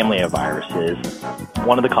family of viruses,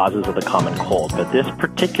 one of the causes of the common cold. But this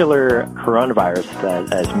particular coronavirus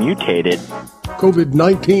that has mutated.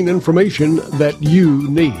 COVID-19 information that you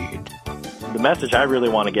need. The message I really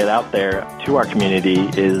want to get out there to our community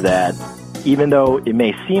is that even though it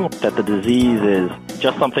may seem that the disease is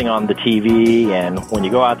just something on the TV, and when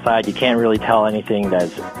you go outside you can't really tell anything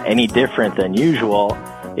that's any different than usual,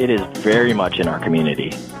 it is very much in our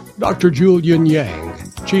community. Dr. Julian Yang,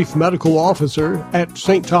 Chief Medical Officer at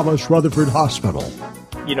St. Thomas Rutherford Hospital.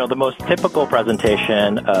 You know, the most typical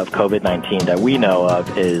presentation of COVID-19 that we know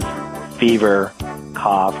of is fever,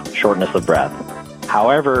 cough, shortness of breath.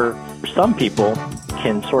 However, some people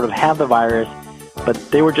can sort of have the virus, but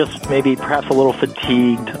they were just maybe perhaps a little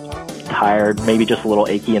fatigued, tired, maybe just a little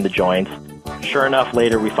achy in the joints. Sure enough,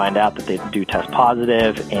 later we find out that they do test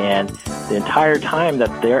positive, and the entire time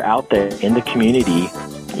that they're out there in the community,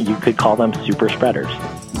 you could call them super spreaders.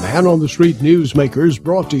 Man on the Street Newsmakers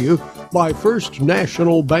brought to you by First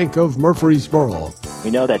National Bank of Murfreesboro.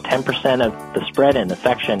 We know that 10% of the spread and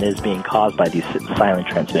infection is being caused by these silent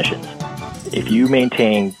transmissions. If you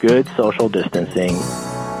maintain good social distancing,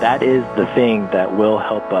 that is the thing that will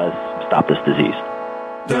help us stop this disease.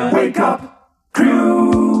 The Wake Up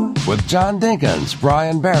Crew with John Dinkins,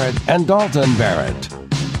 Brian Barrett, and Dalton Barrett.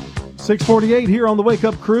 6:48 here on the Wake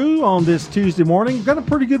Up Crew on this Tuesday morning. Got a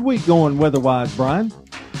pretty good week going weather-wise, Brian.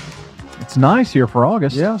 It's nice here for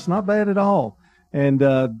August. Yeah, it's not bad at all. And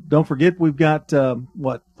don't forget, we've got,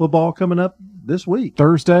 football coming up this week.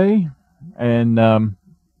 Thursday, and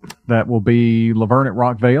that will be Laverne at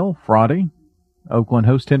Rockvale Friday. Oakland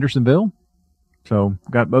hosts Hendersonville. So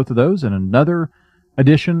got both of those, and another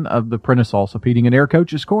edition of the Prentice Allsup Heating and Air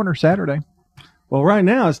Coach's Corner Saturday. Well, right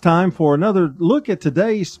now it's time for another look at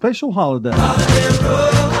today's special holiday.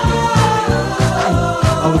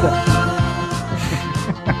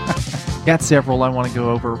 Got several I want to go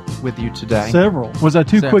over with you today. Several. Was I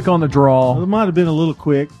too quick on the draw? Well, it might have been a little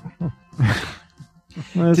quick.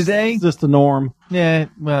 Today, just the norm. Yeah,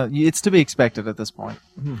 well, it's to be expected at this point.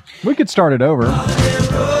 We could start it over.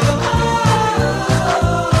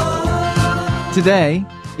 Today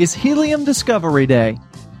is Helium Discovery Day.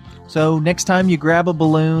 So next time you grab a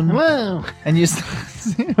balloon and you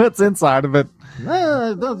see what's inside of it.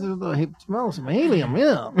 It smells some helium,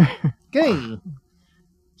 yeah. Okay.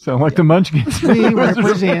 So like the Munchkins. We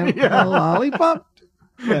represent a lollipop.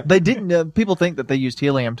 Yeah. They didn't. People think that they used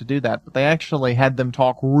helium to do that, but they actually had them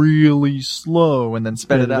talk really slow and then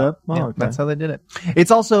sped it up. Oh, yeah, okay. That's how they did it.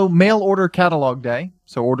 It's also Mail Order Catalog Day,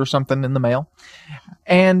 so order something in the mail.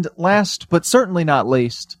 And last but certainly not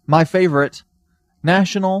least, my favorite,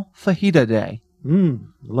 National Fajita Day.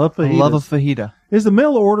 Love fajitas. Love a fajita. Is the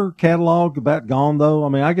mail order catalog about gone though? I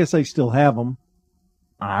mean, I guess they still have them.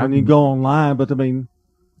 When you go online, but I mean,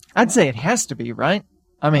 I'd say it has to be, right?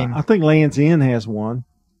 I mean, I think Land's End has one.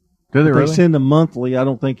 Do they really? They send them monthly. I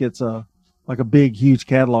don't think it's a big, huge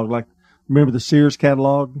catalog. Like, remember the Sears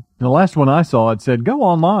catalog? The last one I saw, it said, go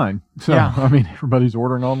online. So, Yeah. I mean, everybody's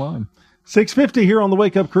ordering online. 6:50 here on the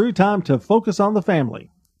Wake Up Crew. Time to focus on the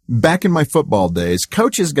family. Back in my football days,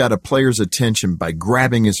 coaches got a player's attention by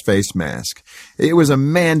grabbing his face mask. It was a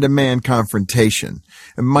man-to-man confrontation.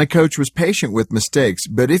 And my coach was patient with mistakes,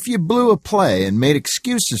 but if you blew a play and made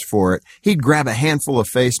excuses for it, he'd grab a handful of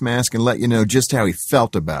face mask and let you know just how he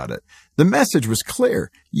felt about it. The message was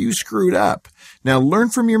clear. You screwed up. Now learn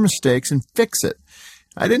from your mistakes and fix it.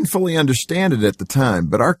 I didn't fully understand it at the time,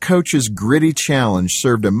 but our coach's gritty challenge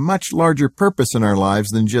served a much larger purpose in our lives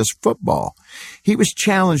than just football. He was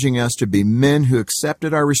challenging us to be men who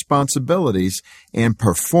accepted our responsibilities and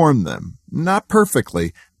performed them, not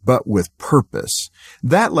perfectly, but with purpose.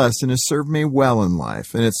 That lesson has served me well in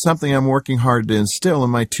life, and it's something I'm working hard to instill in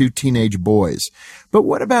my 2 teenage boys. But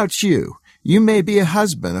what about you? You may be a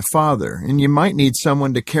husband, a father, and you might need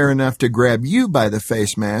someone to care enough to grab you by the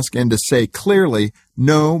face mask and to say clearly,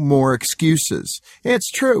 no more excuses. It's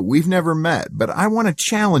true, we've never met, but I want to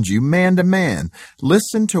challenge you man to man.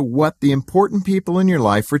 Listen to what the important people in your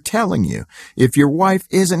life are telling you. If your wife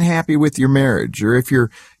isn't happy with your marriage, or if your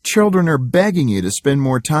children are begging you to spend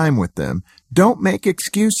more time with them, don't make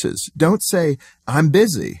excuses. Don't say, I'm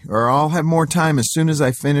busy, or I'll have more time as soon as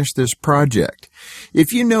I finish this project.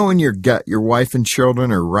 If you know in your gut your wife and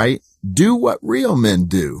children are right, do what real men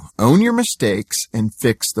do. Own your mistakes and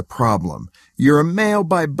fix the problem. You're a male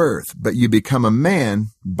by birth, but you become a man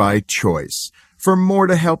by choice. For more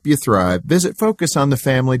to help you thrive, visit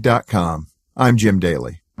FocusOnTheFamily.com. I'm Jim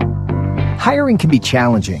Daly. Hiring can be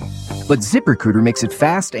challenging, but ZipRecruiter makes it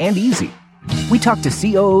fast and easy. We talked to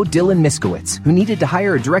COO Dylan Miskowitz, who needed to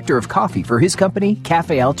hire a director of coffee for his company,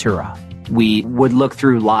 Cafe Altura. We would look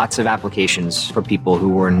through lots of applications for people who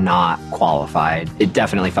were not qualified. It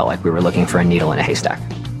definitely felt like we were looking for a needle in a haystack.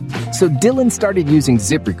 So Dylan started using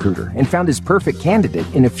ZipRecruiter and found his perfect candidate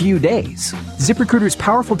in a few days. ZipRecruiter's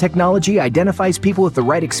powerful technology identifies people with the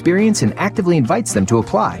right experience and actively invites them to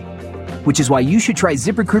apply, which is why you should try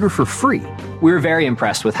ZipRecruiter for free. We were very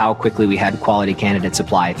impressed with how quickly we had quality candidates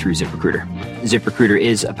apply through ZipRecruiter. ZipRecruiter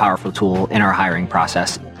is a powerful tool in our hiring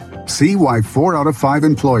process. See why 4 out of 5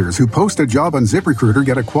 employers who post a job on ZipRecruiter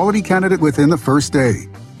get a quality candidate within the first day.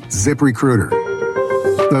 ZipRecruiter,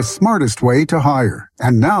 the smartest way to hire.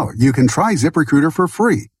 And now you can try ZipRecruiter for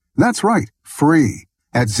free. That's right, free.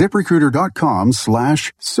 At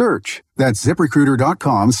ZipRecruiter.com/search. That's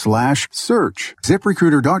ZipRecruiter.com/search.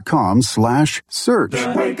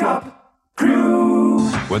 ZipRecruiter.com/search. Wake up Crew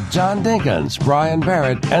with John Dinkins, Brian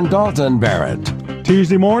Barrett, and Dalton Barrett.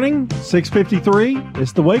 Tuesday morning, 6:53.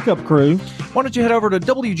 It's the Wake Up Crew. Why don't you head over to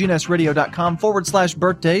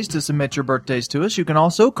WGNSradio.com/birthdays to submit your birthdays to us. You can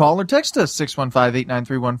also call or text us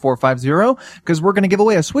 615-893-1450 because we're going to give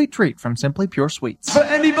away a sweet treat from Simply Pure Sweets. For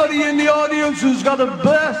anybody in the audience who's got a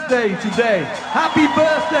birthday today, happy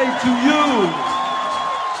birthday to you.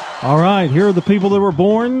 All right, here are the people that were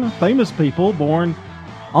born, famous people born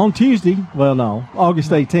on Tuesday. Well, no,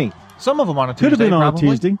 August 18th. Some of them on a Tuesday. Could have been on probably.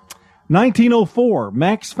 a Tuesday. 1904,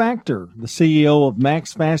 Max Factor, the CEO of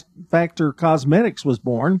Max Factor Cosmetics, was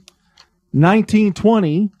born.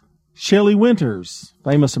 1920, Shelley Winters,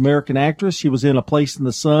 famous American actress. She was in A Place in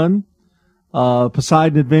the Sun,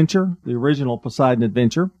 Poseidon Adventure, the original Poseidon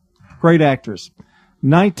Adventure. Great actress.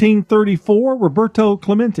 1934, Roberto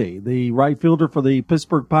Clemente, the right fielder for the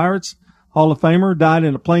Pittsburgh Pirates, Hall of Famer, died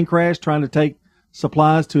in a plane crash trying to take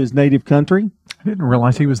supplies to his native country. I didn't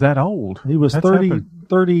realize he was that old. He was That's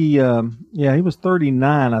 30, happened. he was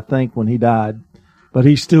 39, I think, when he died, but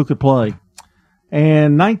he still could play.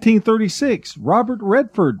 And 1936, Robert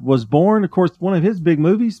Redford was born. Of course, one of his big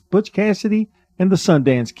movies, Butch Cassidy and the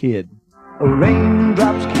Sundance Kid.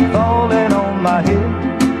 Raindrops keep falling on my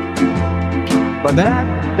head, but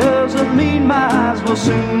that doesn't mean my eyes will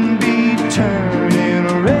soon be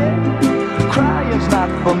turning red. Crying's not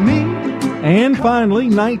for me. And finally,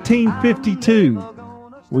 1952.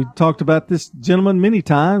 We talked about this gentleman many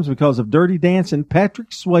times because of Dirty Dancing, Patrick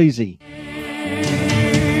Swayze.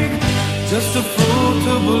 Just a fool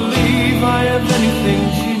to believe I have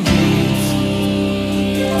anything she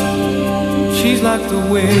needs. She's like the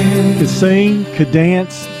wind. Could sing, could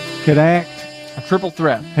dance, could act. A triple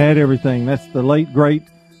threat. Had everything. That's the late, great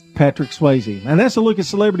Patrick Swayze. And that's a look at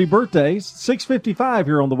celebrity birthdays. 6:55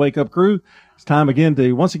 here on the Wake Up Crew. It's time again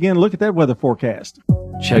to once again look at that weather forecast.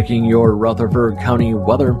 Checking your Rutherford County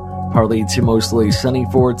weather. Partly to mostly sunny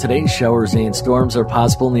for today. Showers and storms are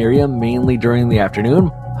possible in the area, mainly during the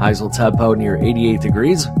afternoon. Highs will top out near 88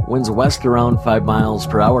 degrees. Winds west around 5 miles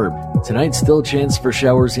per hour. Tonight, still a chance for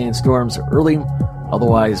showers and storms early.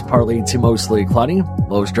 Otherwise, partly to mostly cloudy.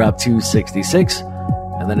 Lows drop to 66.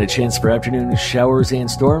 And then a chance for afternoon showers and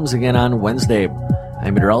storms again on Wednesday.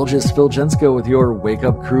 I'm meteorologist Phil Jensko with your Wake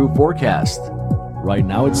Up Crew forecast. Right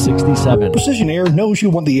now it's 67. Precision Air knows you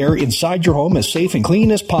want the air inside your home as safe and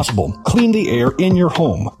clean as possible. Clean the air in your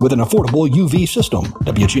home with an affordable UV system.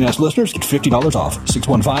 WGNS listeners get $50 off.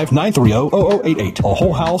 615-930-0088. A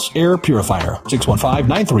whole house air purifier.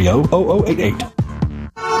 615-930-0088.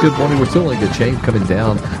 Good morning. We're still in good shape coming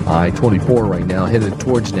down I-24 right now, headed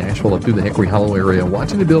towards Nashville up through the Hickory Hollow area.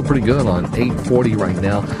 Watching it build pretty good on 840 right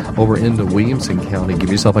now over into Williamson County. Give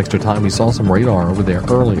yourself extra time. We saw some radar over there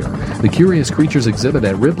earlier. The Curious Creatures exhibit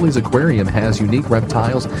at Ripley's Aquarium has unique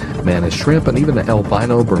reptiles, mantis shrimp, and even an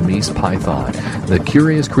albino Burmese python. The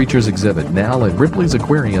Curious Creatures exhibit now at Ripley's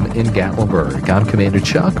Aquarium in Gatlinburg. I'm Commander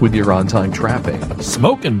Chuck with your on-time traffic.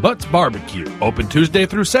 Smokin' Butts Barbecue, open Tuesday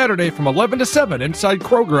through Saturday from 11 to 7 inside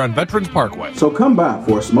Kroger on Veterans Parkway. So come by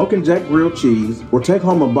for a Smokin' Jack grilled cheese or take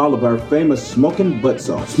home a bottle of our famous Smokin' Butt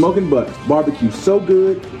sauce. Smokin' Butts barbecue so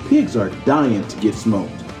good, pigs are dying to get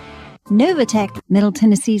smoked. Novatech, Middle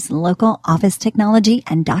Tennessee's local office technology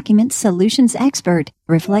and document solutions expert,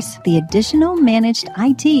 reflects the additional managed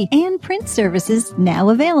IT and print services now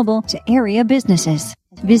available to area businesses.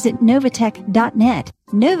 Visit Novatech.net.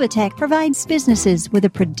 Novatech provides businesses with a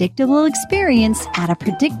predictable experience at a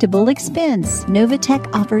predictable expense.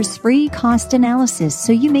 Novatech offers free cost analysis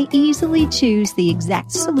so you may easily choose the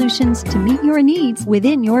exact solutions to meet your needs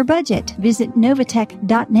within your budget. Visit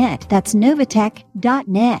Novatech.net. That's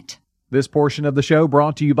Novatech.net. This portion of the show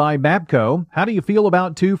brought to you by Mapco. How do you feel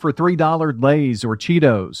about 2 for $3 Lay's or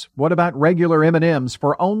Cheetos? What about regular M&Ms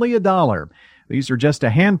for only $1? These are just a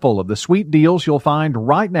handful of the sweet deals you'll find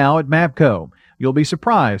right now at Mapco. You'll be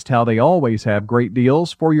surprised how they always have great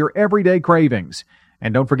deals for your everyday cravings.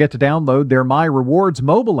 And don't forget to download their My Rewards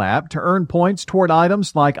mobile app to earn points toward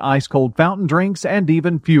items like ice-cold fountain drinks and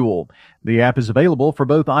even fuel. The app is available for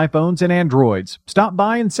both iPhones and Androids. Stop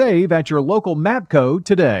by and save at your local Mapco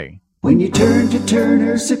today. When you turn to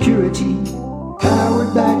Turner Security,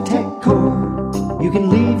 powered by TechCore, you can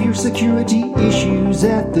leave your security issues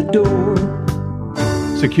at the door.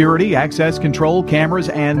 Security, access control, cameras,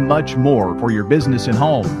 and much more for your business and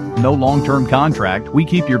home. No long-term contract. We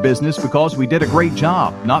keep your business because we did a great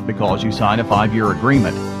job, not because you signed a 5-year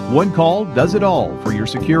agreement. One call does it all for your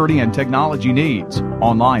security and technology needs.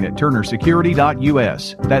 Online at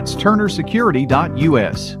turnersecurity.us. That's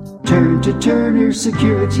turnersecurity.us. Turn to Turner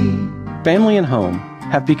Security. Family and home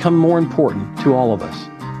have become more important to all of us.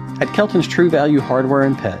 At Kelton's True Value Hardware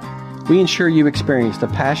and Pet, we ensure you experience the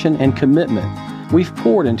passion and commitment we've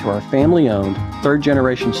poured into our family-owned,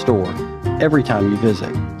 third-generation store every time you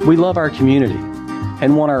visit. We love our community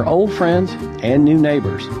and want our old friends and new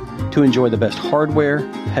neighbors to enjoy the best hardware,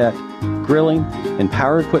 pet, grilling, and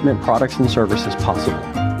power equipment products and services possible.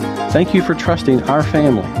 Thank you for trusting our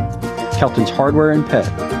family. Kelton's Hardware and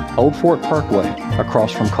Pet, Old Fort Parkway,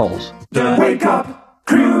 across from Kohl's. The Wake Up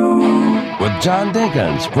Crew with John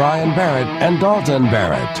Dinkins, Brian Barrett, and Dalton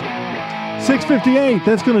Barrett. 6:58.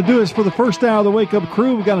 That's going to do us for the first hour of the Wake Up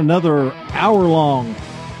Crew. We've got another hour-long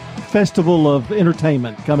festival of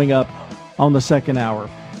entertainment coming up on the second hour.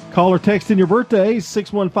 Call or text in your birthdays,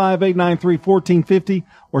 615-893-1450,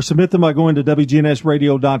 or submit them by going to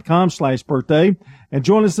WGNSradio.com/birthday. And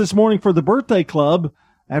join us this morning for the Birthday Club.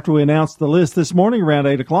 After we announce the list this morning around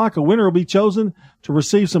 8 o'clock, a winner will be chosen to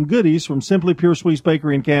receive some goodies from Simply Pure Sweets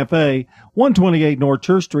Bakery and Cafe, 128 North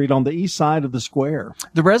Church Street on the east side of the square.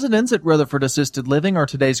 The residents at Rutherford Assisted Living are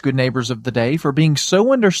today's good neighbors of the day for being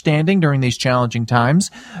so understanding during these challenging times.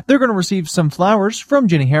 They're going to receive some flowers from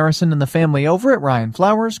Jenny Harrison and the family over at Ryan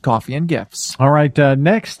Flowers Coffee and Gifts. All right,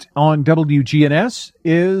 next on WGNS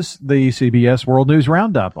is the CBS World News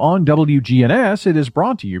Roundup. On WGNS, it is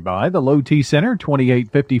brought to you by the Low T Center,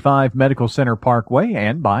 2855 Medical Center Parkway,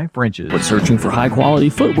 and by French's. But searching for high-quality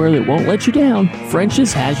footwear that won't let you down,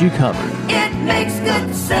 French's has you covered. It makes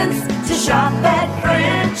good sense to shop at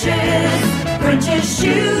French's. French's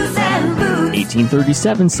shoes and boots.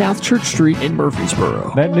 1837 South Church Street in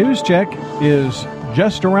Murfreesboro. That news check is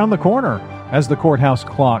just around the corner as the courthouse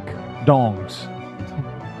clock dongs.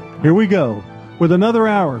 Here we go with another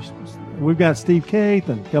hour. We've got Steve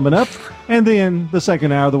Kathan coming up, and then the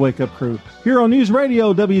second hour of the Wake Up Crew. Here on News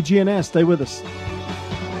Radio WGNS. Stay with us.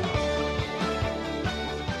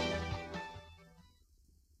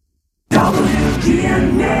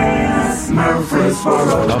 WGNS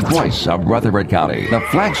Murfreesboro. The voice of Rutherford County. The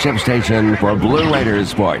flagship station for Blue Raiders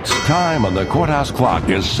sports. Time on the courthouse clock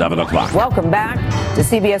is 7 o'clock. Welcome back to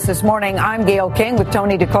CBS This Morning. I'm Gail King with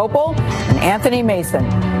Tony DeCopel and Anthony Mason.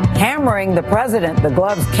 Hammering the president, the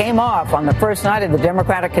gloves came off on the first night of the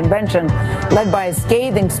Democratic convention, led by a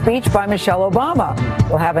scathing speech by Michelle Obama.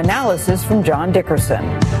 We'll have analysis from John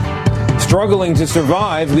Dickerson. Struggling to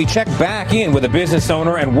survive, we check back in with a business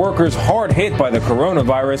owner and workers hard hit by the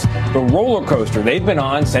coronavirus, the roller coaster they've been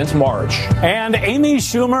on since March. And Amy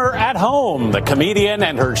Schumer at home. The comedian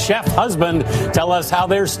and her chef husband tell us how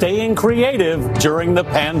they're staying creative during the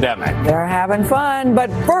pandemic. They're having fun, but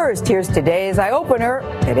first, here's today's eye-opener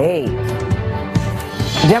at 8.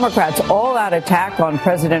 Democrats' all-out attack on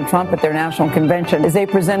President Trump at their national convention as they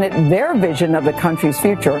presented their vision of the country's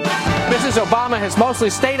future. Mrs. Obama has mostly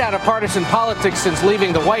stayed out of partisan politics since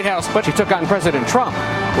leaving the White House, but she took on President Trump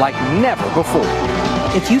like never before.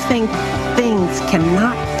 If you think things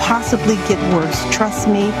cannot possibly get worse, trust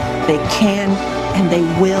me, they can and they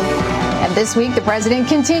will. And this week, the president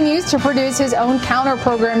continues to produce his own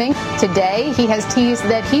counter-programming. Today, he has teased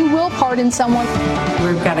that he will pardon someone.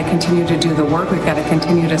 We've got to continue to do the work. We've got to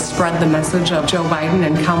continue to spread the message of Joe Biden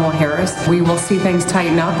and Kamala Harris. We will see things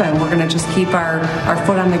tighten up, and we're going to just keep our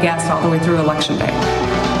foot on the gas all the way through Election Day.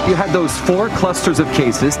 You had those 4 clusters of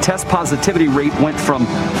cases. Test positivity rate went from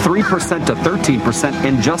 3% to 13%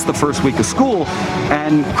 in just the first week of school,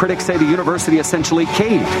 and critics say the university essentially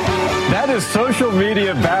caved. That is social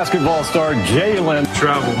media basketball star Jalen.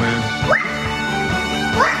 Travel, man.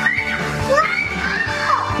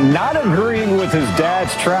 Not agreeing with his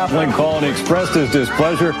dad's traveling call and expressed his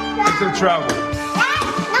displeasure. It's a travel.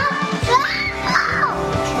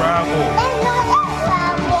 Travel.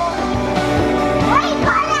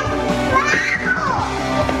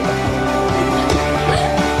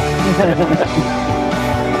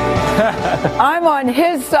 I'm on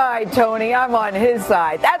his side, Tony. I'm on his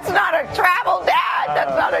side. That's not a travel, Dad.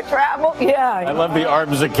 That's not a travel. Yeah. I love the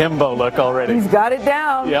arms akimbo look already. He's got it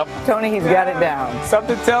down. Yep. Tony, he's got it down.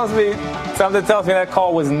 Something tells me that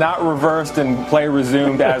call was not reversed and play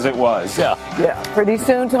resumed as it was. Yeah. Pretty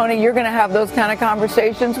soon, Tony, you're going to have those kind of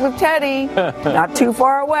conversations with Teddy. Not too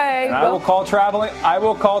far away. And I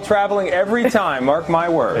will call traveling every time. Mark my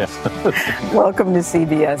words. Welcome to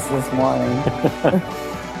CBS this morning.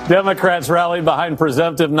 Democrats rallied behind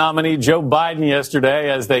presumptive nominee Joe Biden yesterday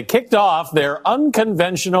as they kicked off their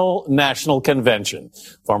unconventional national convention.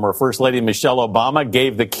 Former First Lady Michelle Obama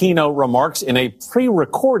gave the keynote remarks in a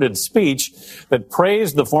pre-recorded speech that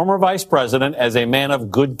praised the former vice president as a man of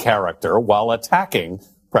good character while attacking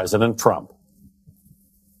President Trump.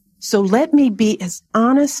 So let me be as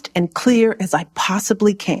honest and clear as I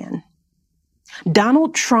possibly can.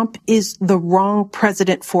 Donald Trump is the wrong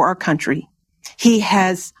president for our country. He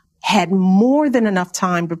has had more than enough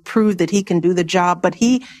time to prove that he can do the job, but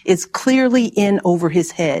he is clearly in over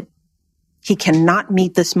his head. He cannot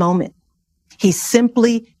meet this moment. He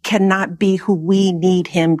simply cannot be who we need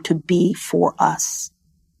him to be for us.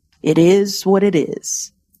 It is what it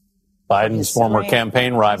is. Biden's former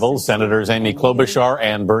campaign rivals, Senators Amy Klobuchar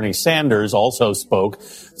and Bernie Sanders, also spoke.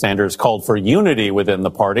 Sanders called for unity within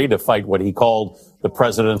the party to fight what he called the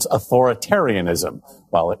president's authoritarianism,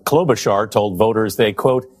 while Klobuchar told voters they,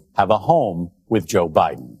 quote, have a home with Joe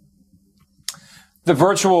Biden. The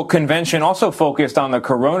virtual convention also focused on the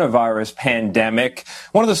coronavirus pandemic.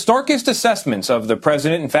 One of the starkest assessments of the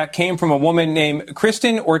president, in fact, came from a woman named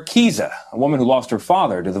Kristen Orquiza, a woman who lost her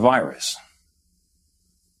father to the virus.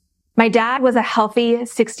 My dad was a healthy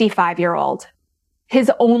 65-year-old.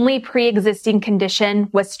 His only pre-existing condition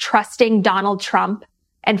was trusting Donald Trump,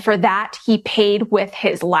 and for that, he paid with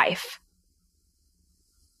his life.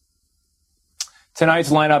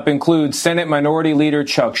 Tonight's lineup includes Senate Minority Leader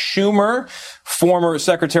Chuck Schumer, former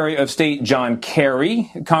Secretary of State John Kerry,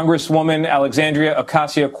 Congresswoman Alexandria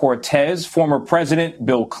Ocasio-Cortez, former President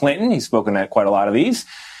Bill Clinton, he's spoken at quite a lot of these,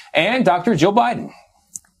 and Dr. Joe Biden.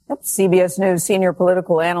 CBS News senior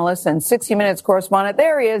political analyst and 60 Minutes correspondent.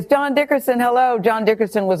 There he is, John Dickerson. Hello. John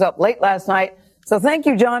Dickerson was up late last night. So thank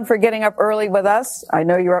you, John, for getting up early with us. I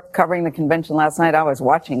know you were up covering the convention last night. I was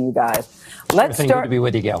watching you guys. Let's start. Good to be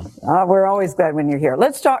with you, Gail. We're always glad when you're here.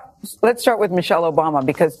 Let's start with Michelle Obama,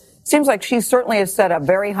 because it seems like she certainly has set a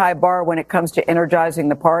very high bar when it comes to energizing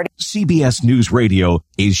the party. CBS News Radio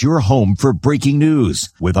is your home for breaking news.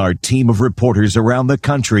 With our team of reporters around the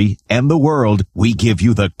country and the world, we give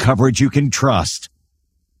you the coverage you can trust.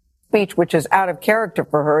 Speech, which is out of character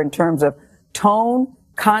for her in terms of tone,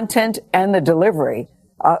 content, and the delivery.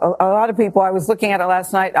 A lot of people, I was looking at it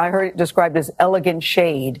last night, I heard it described as elegant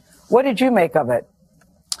shade. What did you make of it?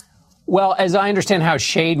 Well, as I understand how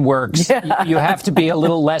shade works, you have to be a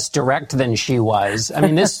little less direct than she was. I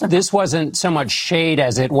mean, this wasn't so much shade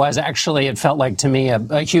as it was actually, it felt like to me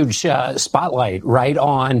a huge spotlight right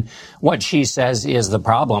on what she says is the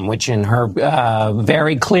problem, which in her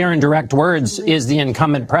very clear and direct words is the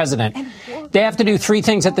incumbent president. They have to do three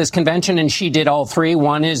things at this convention, and she did all three.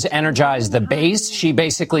 One is energize the base. She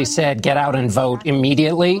basically said, get out and vote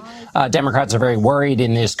immediately. Democrats are very worried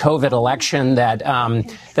in this COVID election that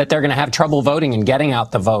they're going to have trouble voting and getting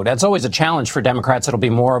out the vote. That's always a challenge for Democrats. It'll be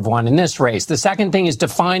more of one in this race. The second thing is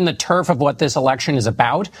define the turf of what this election is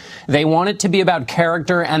about. They want it to be about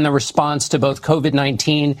character and the response to both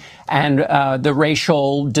COVID-19 and the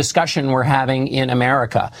racial discussion we're having in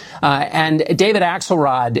America. And David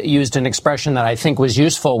Axelrod used an expression that I think was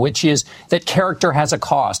useful, which is that character has a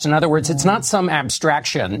cost. In other words, it's not some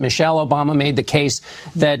abstraction. Michelle Obama made the case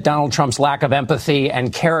that Donald Trump's lack of empathy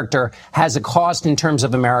and character has a cost in terms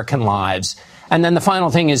of American lives. And then the final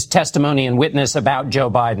thing is testimony and witness about Joe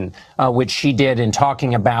Biden, which she did in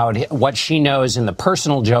talking about what she knows in the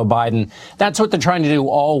personal Joe Biden. That's what they're trying to do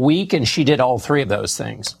all week, and she did all three of those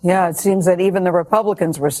things. Yeah, it seems that even the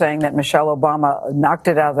Republicans were saying that Michelle Obama knocked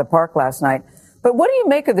it out of the park last night. But what do you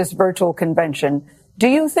make of this virtual convention? Do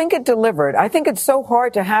you think it delivered? I think it's so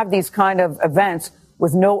hard to have these kind of events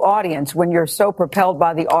with no audience when you're so propelled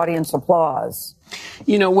by the audience applause.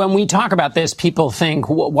 You know, when we talk about this, people think,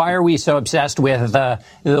 why are we so obsessed with the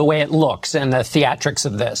way it looks and the theatrics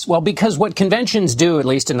of this? Well, because what conventions do, at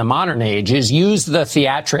least in the modern age, is use the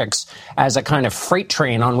theatrics as a kind of freight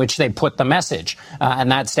train on which they put the message.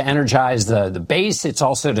 And that's to energize the base. It's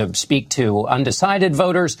also to speak to undecided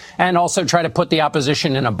voters and also try to put the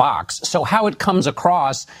opposition in a box. So how it comes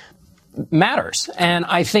across matters. And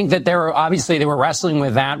I think that they were wrestling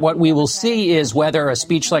with that. What we will see is whether a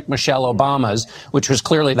speech like Michelle Obama's, which was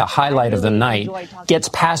clearly the highlight of the night, gets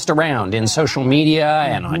passed around in social media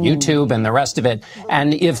and on YouTube and the rest of it.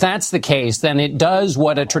 And if that's the case, then it does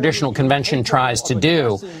what a traditional convention tries to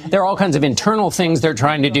do. There are all kinds of internal things they're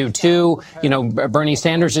trying to do, too. You know, Bernie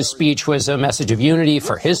Sanders' speech was a message of unity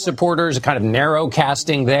for his supporters, a kind of narrow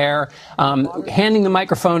casting there. Handing the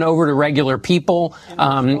microphone over to regular people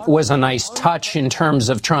was a nice touch in terms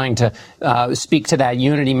of trying to speak to that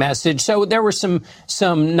unity message. So there were some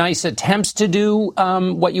nice attempts to do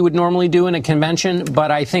what you would normally do in a convention. But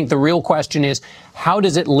I think the real question is, how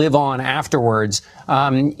does it live on afterwards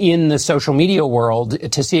in the social media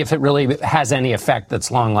world to see if it really has any effect that's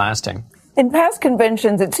long lasting? In past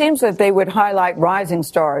conventions, it seems that they would highlight rising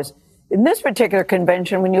stars. In this particular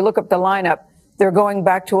convention, when you look up the lineup, they're going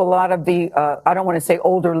back to a lot of the, I don't want to say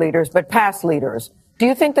older leaders, but past leaders. Do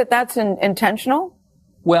you think that that's intentional?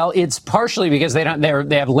 Well, it's partially because they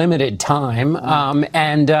have limited time, I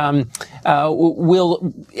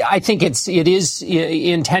think it is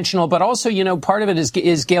intentional, but also, you know, part of it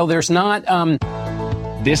is Gail, there's not.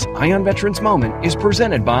 This Ion Veterans Moment is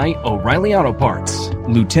presented by O'Reilly Auto Parts.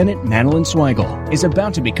 Lieutenant Madeline Swigel is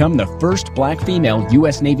about to become the first black female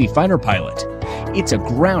U.S. Navy fighter pilot. It's a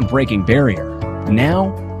groundbreaking barrier, now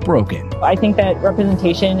broken. I think that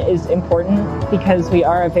representation is important because we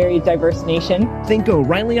are a very diverse nation. Think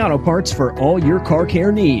O'Reilly Auto Parts for all your car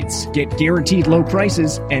care needs. Get guaranteed low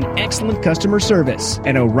prices and excellent customer service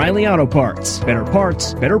at O'Reilly Auto Parts. Better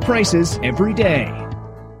parts, better prices every day.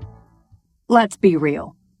 Let's be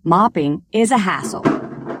real. Mopping is a hassle.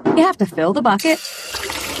 You have to fill the bucket,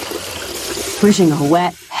 pushing a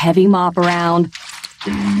wet, heavy mop around,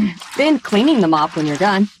 then cleaning the mop when you're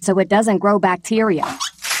done so it doesn't grow bacteria.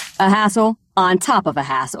 A hassle on top of a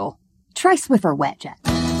hassle. Try Swiffer WetJet.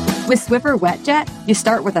 With Swiffer WetJet, you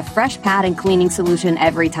start with a fresh pad and cleaning solution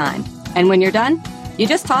every time. And when you're done, you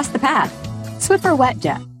just toss the pad. Swiffer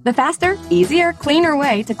WetJet, the faster, easier, cleaner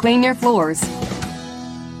way to clean your floors.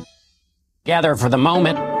 Gather for the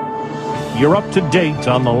moment. You're up to date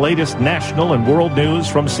on the latest national and world news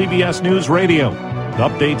from CBS News Radio.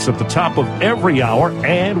 Updates at the top of every hour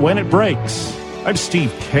and when it breaks. I'm Steve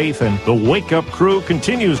Kathan. The Wake Up Crew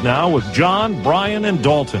continues now with John, Brian, and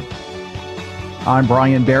Dalton. I'm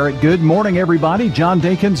Brian Barrett. Good morning, everybody. John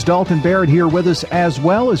Dinkins, Dalton Barrett here with us as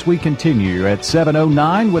well as we continue at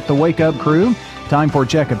 7:09 with the Wake Up Crew. Time for a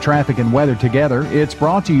check of traffic and weather together. It's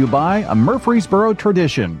brought to you by a Murfreesboro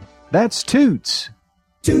tradition. That's Toots.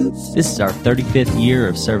 Toots. This is our 35th year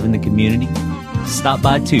of serving the community. Stop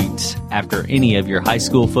by Toots after any of your high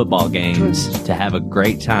school football games to have a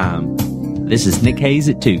great time. This is Nick Hayes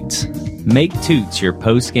at Toots. Make Toots your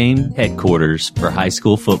post-game headquarters for high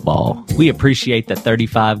school football. We appreciate the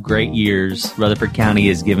 35 great years Rutherford County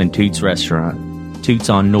has given Toots Restaurant. Toots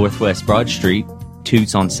on Northwest Broad Street,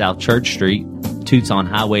 Toots on South Church Street, Toots on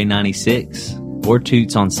Highway 96, or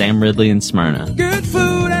Toots on Sam Ridley and Smyrna. Good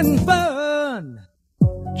food and fun.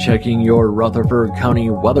 Checking your Rutherford County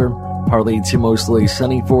weather. Partly to mostly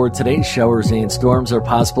sunny for today. Showers and storms are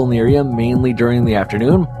possible in the area, mainly during the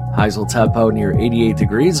afternoon. Highs will top out near 88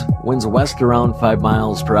 degrees, winds west around 5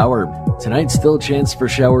 miles per hour. Tonight, still a chance for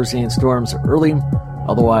showers and storms early,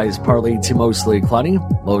 otherwise partly to mostly cloudy.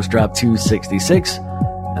 Lows drop to 66,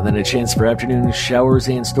 and then a chance for afternoon showers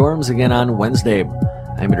and storms again on Wednesday.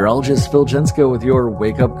 I'm meteorologist Phil Jensko with your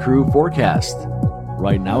Wake Up Crew forecast.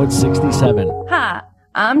 Right now it's 67. Hi,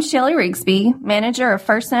 I'm Shelly Rigsby, manager of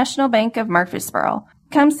First National Bank of Murfreesboro.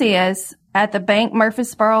 Come see us at the Bank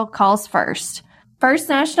Murfreesboro Calls First. First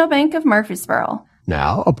National Bank of Murfreesboro.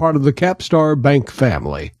 Now a part of the Capstar Bank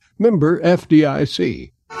family. Member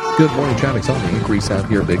FDIC. Good morning. Traffic's on the increase out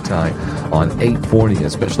here big time on 840,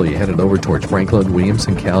 especially headed over towards Franklin,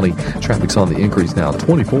 Williamson County. Traffic's on the increase now.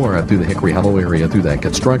 24 through the Hickory Hollow area through that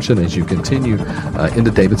construction as you continue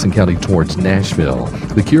into Davidson County towards Nashville.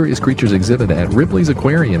 The Curious Creatures exhibit at Ripley's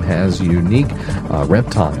Aquarium has unique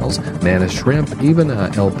reptiles, mantis shrimp, even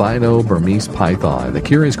albino Burmese python. The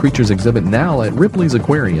Curious Creatures exhibit now at Ripley's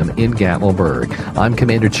Aquarium in Gatlinburg. I'm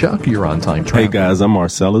Commander Chuck. You're on time traffic. Hey guys, I'm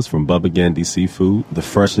Marcellus from Bubba Gandy Seafood, the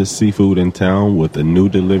freshest seafood in town with a new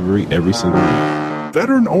delivery every single week.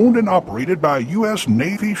 Veteran owned and operated by U.S.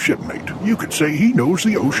 Navy shipmate. You could say he knows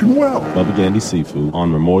the ocean well. Bubba Gandy Seafood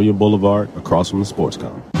on Memorial Boulevard across from the sports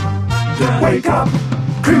com. Wake Up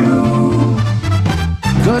Crew.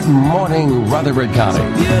 Good morning, Rutherford County.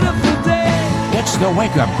 It's the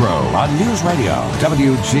Wake Up Crew on News Radio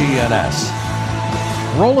WGNS.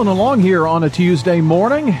 Rolling along here on a Tuesday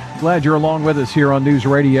morning. Glad you're along with us here on News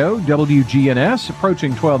Radio WGNS,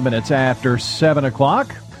 approaching 12 minutes after 7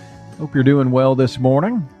 o'clock. Hope you're doing well this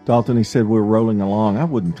morning. Dalton, he said we're rolling along. I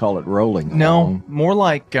wouldn't call it rolling along. More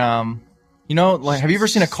like, have you ever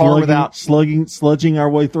seen a car without... Sludging our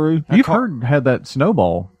way through? You've heard how that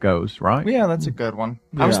snowball goes, right? Yeah, that's a good one.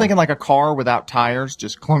 Yeah. I was thinking like a car without tires,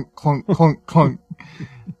 just clunk, clunk, clunk, clunk,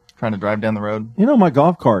 trying to drive down the road. My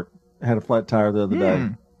golf cart had a flat tire the other day.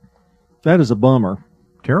 That is a bummer.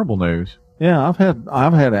 Terrible news. Yeah, I've had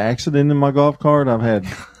an accident in my golf cart. I've had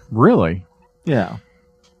Really? Yeah.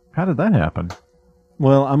 How did that happen?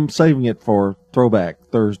 Well, I'm saving it for Throwback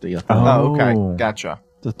Thursday, I think. Oh, okay. Gotcha.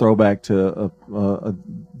 To throwback to a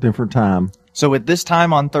different time. So at this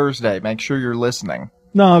time on Thursday, make sure you're listening.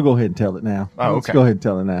 No, I'll go ahead and tell it now. Oh, Let's okay. go ahead and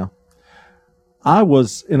tell it now. I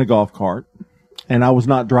was in a golf cart, and I was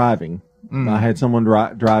not driving. I had someone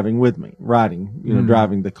driving with me,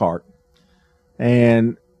 driving the cart.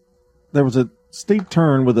 And there was a steep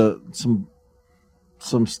turn with some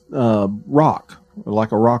rock,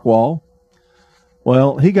 like a rock wall.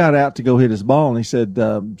 Well, he got out to go hit his ball, and he said,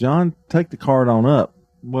 John, take the cart on up.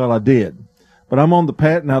 Well, I did. But I'm on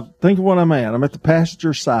the now think of what I'm at. I'm at the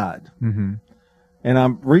passenger side. Mm-hmm. And I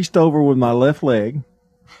reached over with my left leg.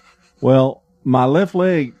 Well, my left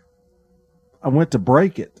leg, I went to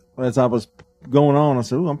break it. As I was going on, I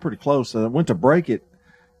said, I'm pretty close. So I went to break it.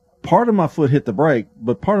 Part of my foot hit the brake,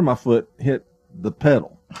 but part of my foot hit the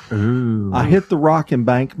pedal. Ooh. I hit the rock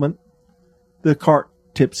embankment. The cart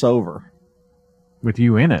tips over. With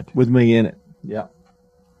you in it? With me in it. Yeah.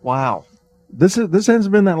 Wow. This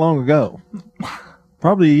hasn't been that long ago.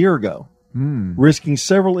 Probably a year ago. Risking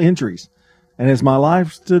several injuries. And as my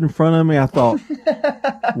life stood in front of me, I thought,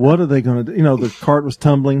 what are they going to do? The cart was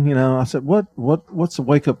tumbling. I said, what's the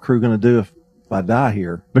Wake Up Crew going to do if I die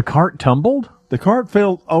here? The cart tumbled? The cart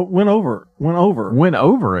went over. Went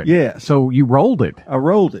over it? Yeah. So you rolled it? I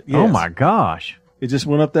rolled it, yes. Oh, my gosh. It just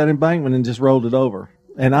went up that embankment and just rolled it over.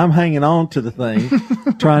 And I'm hanging on to the thing,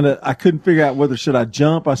 I couldn't figure out whether should I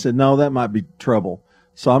jump. I said, no, that might be trouble.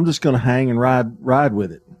 So I'm just going to hang and ride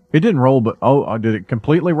with it. It didn't roll, but, did it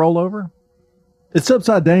completely roll over? It's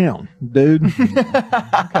upside down, dude.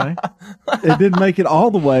 Okay. It didn't make it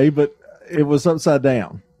all the way, but it was upside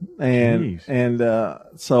down.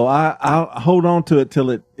 So I hold on to it till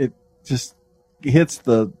it just hits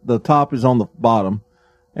the top is on the bottom,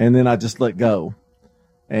 and then I just let go.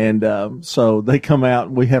 And so they come out,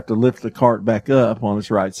 and we have to lift the cart back up on its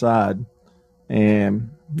right side.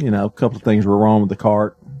 And, a couple of things were wrong with the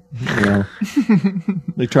cart.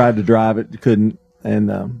 They tried to drive it, couldn't.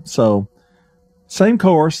 And so same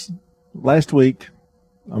course last week.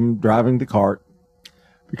 I'm driving the cart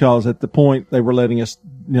because at the point they were letting us,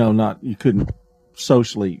 you couldn't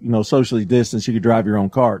socially distance. You could drive your own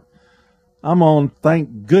cart.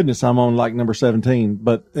 Thank goodness I'm on like number 17,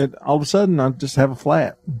 but all of a sudden I just have a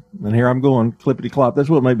flat, and here I'm going clippity clop. That's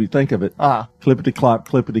what made me think of it. Clippity clop,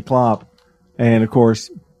 clippity clop. And of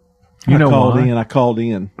course, I called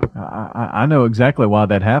in. I know exactly why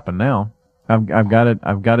that happened now. I've got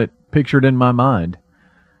it pictured in my mind.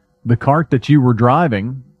 The cart that you were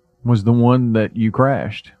driving was the one that you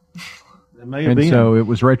crashed. It may have and been. so it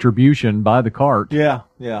was retribution by the cart. Yeah.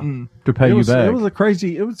 To pay you back. It was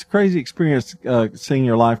a crazy experience seeing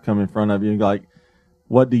your life come in front of you. Like,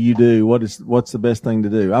 what do you do? What's the best thing to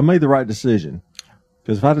do? I made the right decision,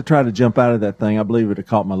 because if I'd have tried to jump out of that thing, I believe it would have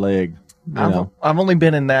caught my leg. I've only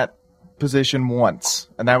been in that position once,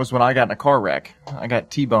 and that was when I got in a car wreck. I got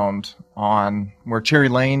T-boned on where Cherry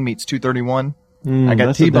Lane meets 231. I got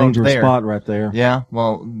that's T-boned a dangerous there. spot right there. Yeah,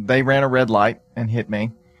 well, they ran a red light and hit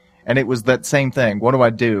me, and it was that same thing. What do I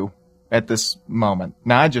do at this moment?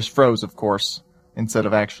 Now, I just froze, of course, instead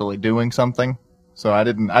of actually doing something. So I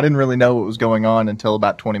didn't really know what was going on until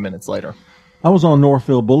about 20 minutes later. I was on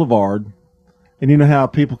Northfield Boulevard, and you know how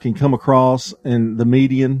people can come across in the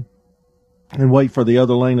median and wait for the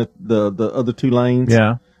other lane, the other two lanes,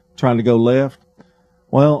 trying to go left.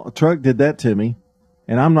 Well, a truck did that to me,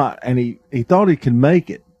 and he thought he could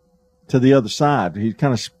make it to the other side. He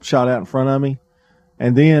kind of shot out in front of me,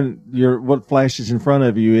 and then what flashes in front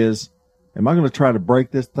of you is, am I going to try to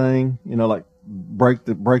break this thing? Like break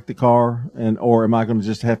the car, or am I going to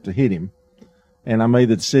just have to hit him? And I made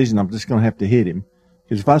the decision I'm just going to have to hit him,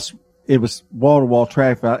 because it was wall to wall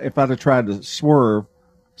traffic. If I'd have tried to swerve,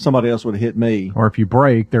 somebody else would have hit me. Or if you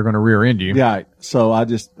brake, they're going to rear end you. Right. So I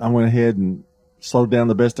went ahead and slowed down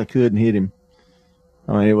the best I could and hit him.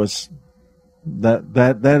 I mean, it was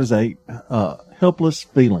that is a helpless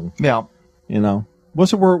feeling. Yeah.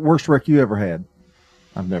 What's the worst wreck you ever had?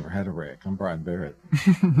 I've never had a wreck. I'm Brian Barrett.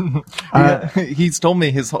 He's told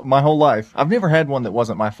me my whole life. I've never had one that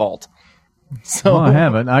wasn't my fault. So I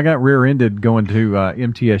haven't. I got rear-ended going to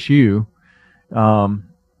MTSU.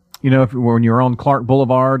 When you're on Clark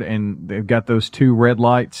Boulevard and they've got those two red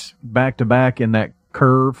lights back to back in that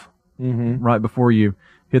curve right before you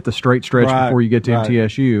hit the straight stretch before you get to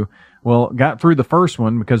MTSU. Well, got through the first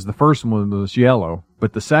one because the first one was yellow,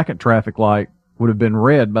 but the second traffic light would have been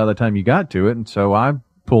red by the time you got to it, and so I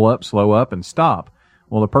pull up, slow up, and stop.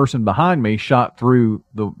 Well, the person behind me shot through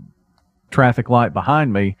the traffic light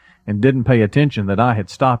behind me and didn't pay attention that I had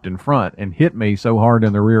stopped in front and hit me so hard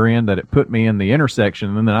in the rear end that it put me in the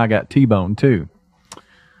intersection, and then I got T-boned too.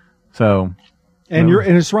 So, and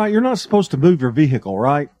it's right. You're not supposed to move your vehicle,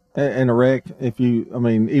 right? In a wreck,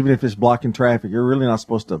 even if it's blocking traffic, you're really not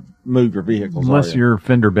supposed to move your vehicles unless you're a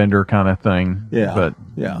fender bender kind of thing. Yeah, but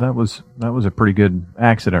that was a pretty good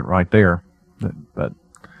accident right there. But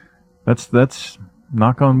that's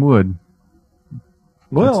knock on wood.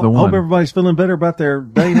 Well, I hope everybody's feeling better about their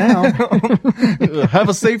day now. Have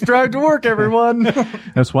a safe drive to work, everyone.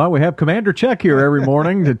 That's why we have Commander Chuck here every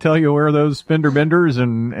morning to tell you where those fender benders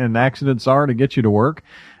and accidents are to get you to work.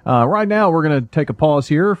 Right now, we're going to take a pause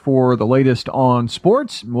here for the latest on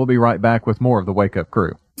sports. We'll be right back with more of the Wake Up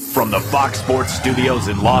Crew. From the Fox Sports Studios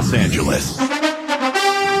in Los Angeles,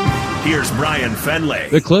 here's Brian Fenley.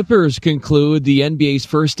 The Clippers conclude the NBA's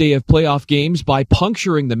first day of playoff games by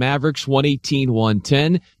puncturing the Mavericks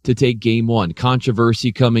 118-110 to take Game 1.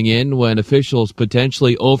 Controversy coming in when officials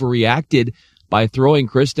potentially overreacted by throwing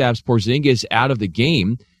Kristaps Porzingis out of the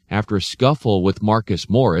game after a scuffle with Marcus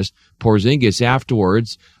Morris. Porzingis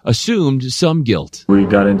afterwards assumed some guilt. We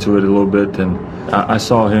got into it a little bit, and I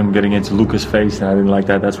saw him getting into Luka's face, and I didn't like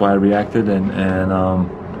that. That's why I reacted,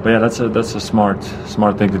 but yeah, that's a smart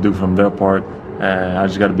thing to do from their part. I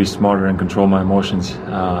just got to be smarter and control my emotions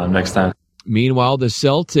next time. Meanwhile, the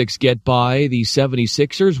Celtics get by the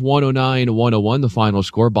 76ers 109-101, the final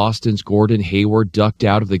score. Boston's Gordon Hayward ducked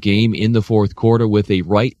out of the game in the fourth quarter with a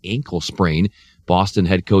right ankle sprain. Boston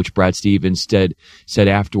head coach Brad Stevens said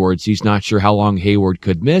afterwards he's not sure how long Hayward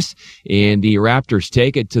could miss, and the Raptors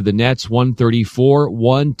take it to the Nets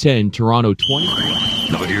 134-110, Toronto 20.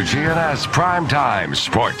 WGNS Primetime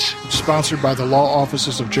Sports. Sponsored by the law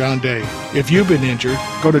offices of John Day. If you've been injured,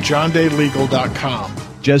 go to johndaylegal.com.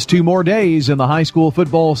 Just 2 more days and the high school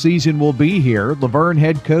football season will be here. Laverne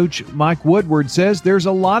head coach Mike Woodward says there's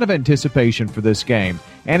a lot of anticipation for this game.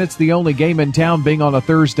 And it's the only game in town being on a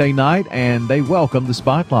Thursday night, and they welcome the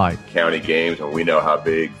spotlight. County games, and we know how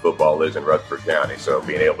big football is in Rutherford County. So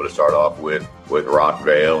being able to start off with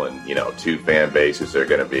Rockvale and, 2 fan bases, they're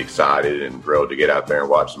going to be excited and thrilled to get out there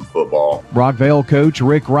and watch some football. Rockvale coach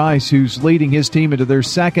Rick Rice, who's leading his team into their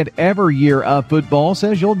second ever year of football,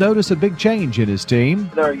 says you'll notice a big change in his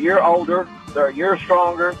team. They're a year older. They're a year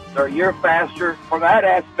stronger. They're a year faster. From that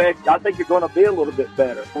aspect, I think you're going to be a little bit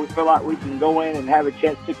better. We feel like we can go in and have a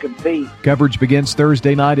chance to compete. Coverage begins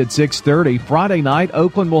Thursday night at 6:30. Friday night,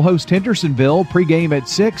 Oakland will host Hendersonville. Pregame at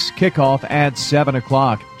 6, kickoff at 7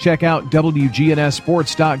 o'clock. Check out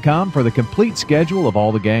WGNSSports.com for the complete schedule of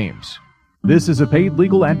all the games. This is a paid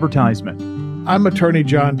legal advertisement. I'm attorney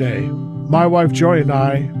John Day. My wife Joy and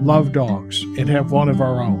I love dogs and have one of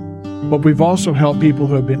our own. But we've also helped people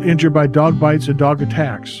who have been injured by dog bites and dog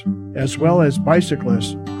attacks, as well as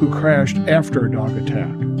bicyclists who crashed after a dog attack.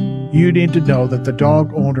 You need to know that the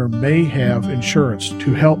dog owner may have insurance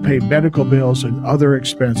to help pay medical bills and other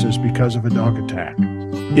expenses because of a dog attack.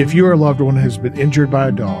 If your loved one has been injured by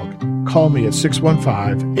a dog, call me at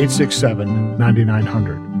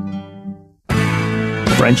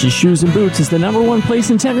 615-867-9900. French's Shoes and Boots is the #1 place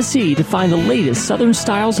in Tennessee to find the latest Southern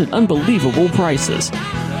styles at unbelievable prices.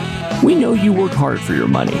 We know you work hard for your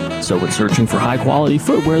money, so when searching for high-quality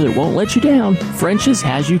footwear that won't let you down, French's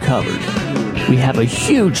has you covered. We have a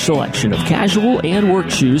huge selection of casual and work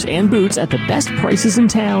shoes and boots at the best prices in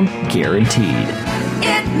town, guaranteed.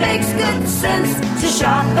 It makes good sense to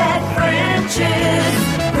shop at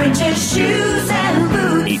French's. French's Shoes and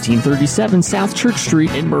Boots. 1837 South Church Street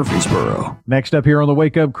in Murfreesboro. Next up here on the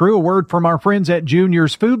Wake Up Crew, a word from our friends at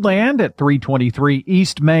Junior's Foodland at 323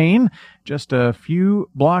 East Main. Just a few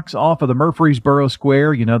blocks off of the Murfreesboro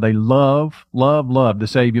Square. You know, they love to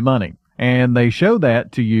save you money. And they show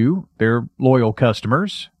that to you, their loyal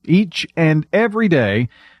customers, each and every day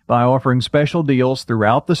by offering special deals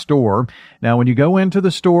throughout the store. Now, when you go into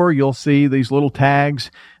the store, you'll see these little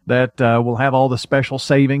tags that will have all the special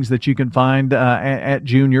savings that you can find at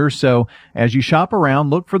Junior's. So as you shop around,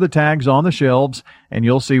 look for the tags on the shelves, and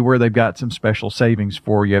you'll see where they've got some special savings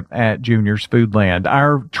for you at Junior's Foodland.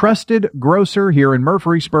 Our trusted grocer here in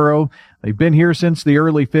Murfreesboro. They've been here since the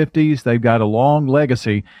early 50s. They've got a long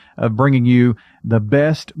legacy of bringing you the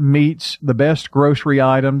best meats, the best grocery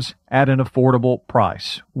items at an affordable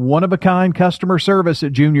price. One-of-a-kind customer service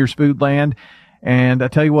at Junior's Foodland. And I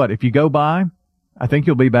tell you what, if you go by, I think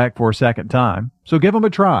you'll be back for a second time. So give them a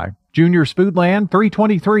try. Junior's Foodland,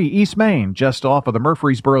 323 East Main, just off of the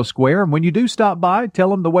Murfreesboro Square. And when you do stop by,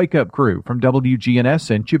 tell them the Wake Up Crew from WGNS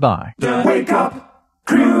sent you by. The Wake Up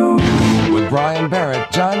Crew. With Brian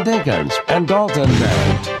Barrett, John Dinkins, and Dalton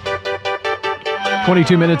Barrett.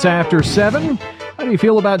 22 minutes after 7. How do you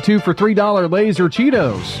feel about 2 for $3 Lay's or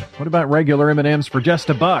Cheetos? What about regular M&Ms for just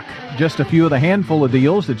 $1? Just a few of the handful of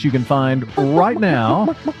deals that you can find right now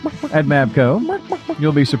at Mapco.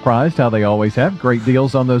 You'll be surprised how they always have great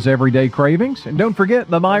deals on those everyday cravings. And don't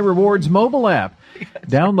forget the My Rewards mobile app.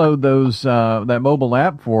 Download those that mobile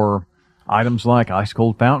app for items like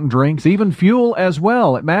ice-cold fountain drinks, even fuel as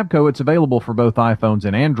well. At Mapco, it's available for both iPhones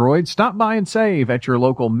and Android. Stop by and save at your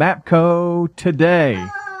local Mapco today.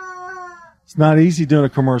 It's not easy doing a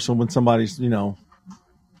commercial when somebody's,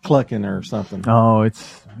 clucking or something. Oh,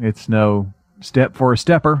 it's no step for a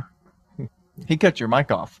stepper. He cut your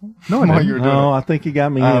mic off. No, while you were doing it. I think he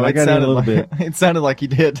got me in. I got in a little bit. It sounded like he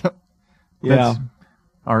did. Yeah.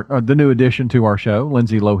 The new addition to our show,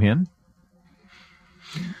 Lindsay Lohan.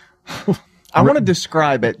 I want to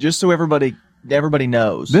describe it just so everybody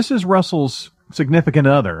knows. This is Russell's significant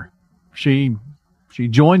other. She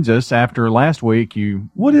joins us after last week.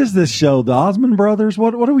 What is this show? The Osmond Brothers?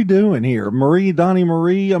 What are we doing here? Donnie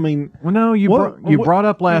Marie? I mean, well, no, you brought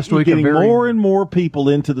up last week. Getting more and more people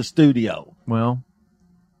into the studio. Well,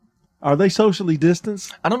 are they socially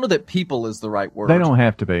distanced? I don't know that people is the right word. They don't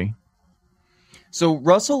have to be. So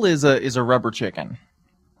Russell is a rubber chicken.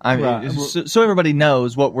 Right. So everybody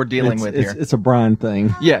knows what we're dealing with here. It's a Brian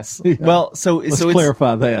thing. Yes. Yeah. Well, let's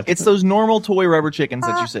clarify that. It's those normal toy rubber chickens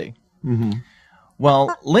that you see. Mm-hmm.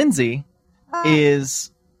 Well, Lindsay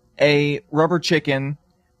is a rubber chicken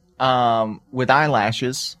with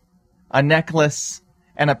eyelashes, a necklace,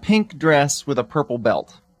 and a pink dress with a purple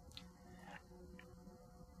belt.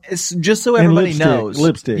 It's just so everybody knows.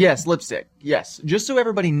 Lipstick. Yes, lipstick. Yes. Just so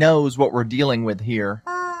everybody knows what we're dealing with here.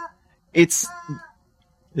 It's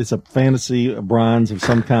a fantasy of Brian's of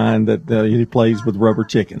some kind that he plays with rubber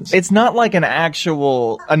chickens. It's not like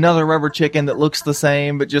another rubber chicken that looks the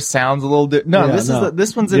same but just sounds a little different. No,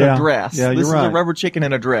 this one's in a dress. Yeah, this is a rubber chicken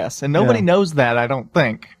in a dress, and nobody knows that. I don't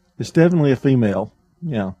think it's definitely a female.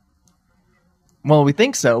 Yeah. Well, we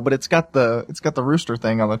think so, but it's got the rooster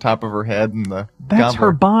thing on the top of her head and That's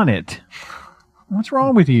her bonnet. What's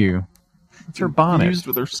wrong with you? It's her bonnet. Fused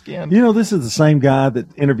with her skin. This is the same guy that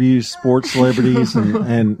interviews sports celebrities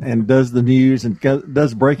and does the news and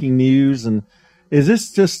does breaking news. And is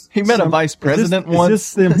this just he met a vice president once?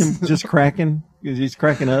 Is this him just cracking? He's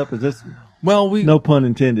cracking up. Is this? Well, no pun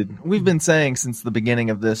intended. We've been saying since the beginning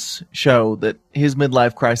of this show that his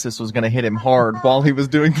midlife crisis was going to hit him hard while he was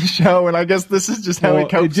doing the show, and I guess this is just how he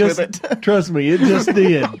copes with it. Trust me, it just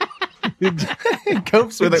did. He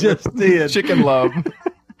copes with it with chicken love.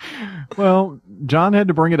 Well, John had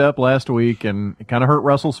to bring it up last week, and it kind of hurt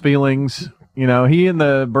Russell's feelings. He and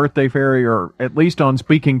the birthday fairy are at least on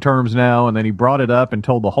speaking terms now, and then he brought it up and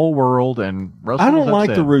told the whole world, and Russell I don't was like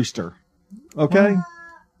upset. the rooster. Okay?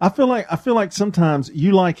 I feel like sometimes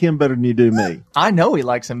you like him better than you do me. I know he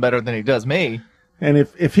likes him better than he does me. And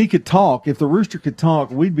if he could talk, if the rooster could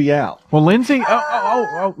talk, we'd be out. Well, Lindsay,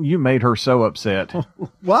 you made her so upset.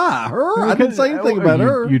 Why? Her? I didn't say anything about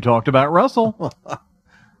her. You talked about Russell.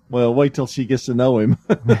 Well, wait till she gets to know him.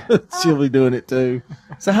 She'll be doing it too.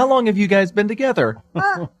 So how long have you guys been together?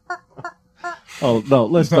 Oh, no,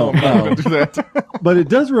 let's don't. No. Do that. But it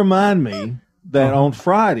does remind me that on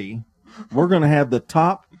Friday, we're going to have the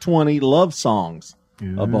top 20 love songs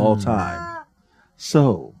of all time.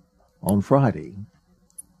 So, on Friday,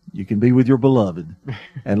 you can be with your beloved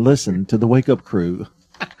and listen to the Wake Up Crew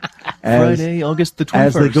Friday, August the 21st.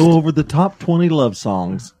 as they go over the top 20 love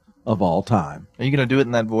songs of all time. Are you going to do it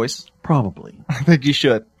in that voice? Probably. I think you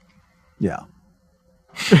should. Yeah.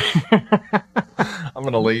 I'm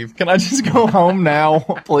going to leave. Can I just go home now,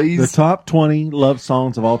 please? The top 20 love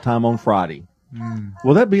songs of all time on Friday.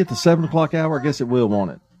 Will that be at the 7 o'clock hour? I guess it will,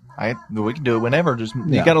 won't it? We can do it whenever. Just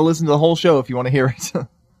Yeah. You got to listen to the whole show if you want to hear it.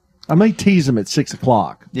 I may tease them at 6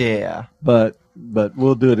 o'clock. Yeah. But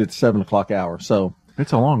we'll do it at the 7 o'clock hour. So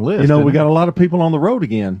it's a long list. You know, we isn't got it? a lot of people on the road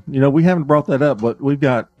again. You know, we haven't brought that up, but we've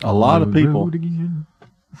got a lot of people.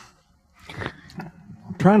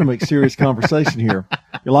 I'm trying to make serious conversation here.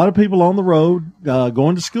 A lot of people on the road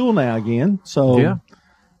going to school now again. So, Yeah.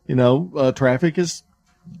 you know, traffic is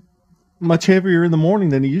much heavier in the morning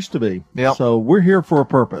than it used to be. Yep. So we're here for a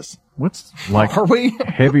purpose. What's like Are we?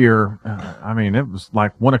 heavier? I mean, it was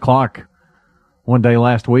like 1 o'clock one day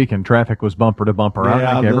last week, and traffic was bumper to bumper. I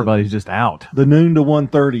Yeah, think everybody's just out. The noon to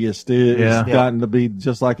 1:30 is still Yeah. gotten to be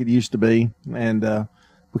just like it used to be, and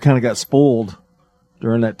we kind of got spoiled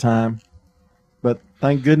during that time. But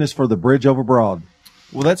thank goodness for the bridge over Broad.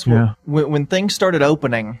 Well, that's when things started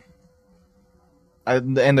opening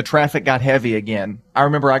and the traffic got heavy again. I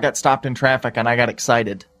remember I got stopped in traffic and I got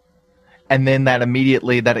excited. And then that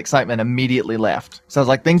excitement immediately left. So I was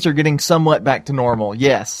like, things are getting somewhat back to normal.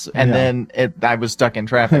 Yes. And Yeah. then I was stuck in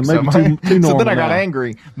traffic. Maybe so too so normal then I got now.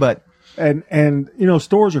 angry. But And you know,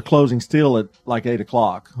 stores are closing still at like 8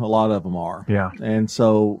 o'clock. A lot of them are. Yeah. And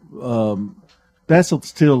so that's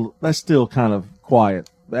still kind of quiet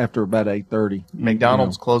after about 8:30.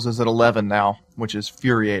 McDonald's closes at 11 now, which is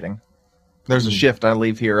infuriating. There's a shift. I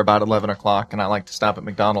leave here about 11 o'clock, and I like to stop at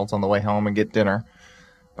McDonald's on the way home and get dinner.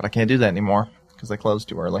 But I can't do that anymore because they close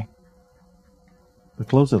too early. They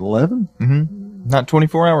close at 11? Mm-hmm. Not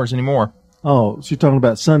 24 hours anymore. Oh, so you're talking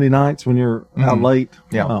about Sunday nights when you're out Mhm. late?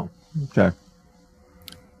 Yeah. Oh, okay.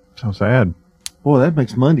 So sad. Boy, that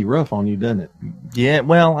makes Monday rough on you, doesn't it? Yeah,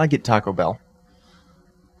 well, I get Taco Bell.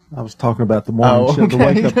 I was talking about the morning Oh, show, the okay.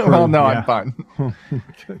 wake up crew. Well, no, Yeah. I'm fine.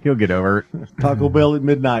 He'll get over it. Taco Bell at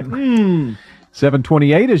midnight.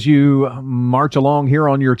 7:28 as you march along here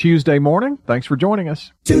on your Tuesday morning. Thanks for joining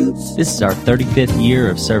us. This is our 35th year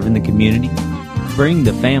of serving the community. Bring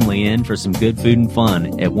the family in for some good food and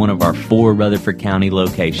fun at one of our 4 Rutherford County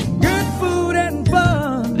locations. Food and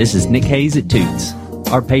fun. This is Nick Hayes at Toots.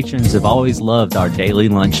 Our patrons have always loved our daily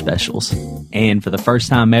lunch specials. And for the first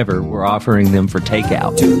time ever, we're offering them for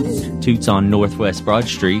takeout. Toots on Northwest Broad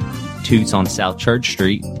Street, Toots on South Church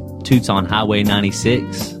Street, Toots on Highway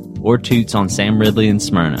 96, or Toots on Sam Ridley and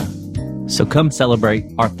Smyrna. So come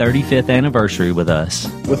celebrate our 35th anniversary with us.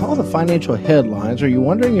 With all the financial headlines, are you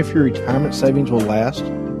wondering if your retirement savings will last?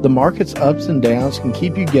 The market's ups and downs can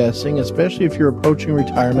keep you guessing, especially if you're approaching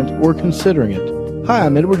retirement or considering it. Hi,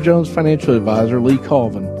 I'm Edward Jones Financial Advisor Lee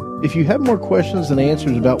Colvin. If you have more questions than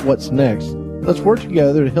answers about what's next, let's work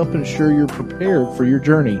together to help ensure you're prepared for your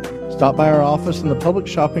journey. Stop by our office in the Public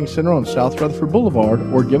Shopping Center on South Rutherford Boulevard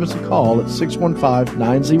or give us a call at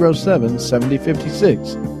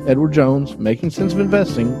 615-907-7056. Edward Jones, Making Sense of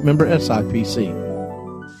Investing, member SIPC.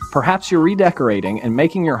 Perhaps you're redecorating and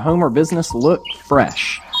making your home or business look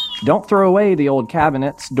fresh. Don't throw away the old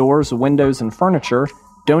cabinets, doors, windows, and furniture.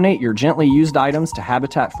 Donate your gently used items to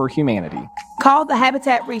Habitat for Humanity. Call the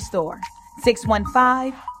Habitat Restore,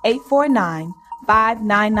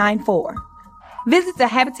 615-849-5994. Visit the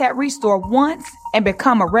Habitat Restore once and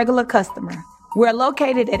become a regular customer. We're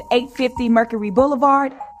located at 850 Mercury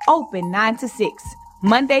Boulevard, open 9 to 6,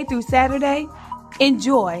 Monday through Saturday.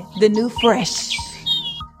 Enjoy the new fresh.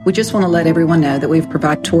 We just want to let everyone know that we've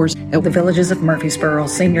provided tours at the Villages of Murfreesboro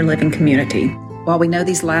Senior Living Community. While we know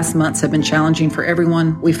these last months have been challenging for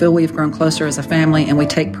everyone, we feel we've grown closer as a family and we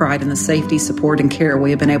take pride in the safety, support, and care we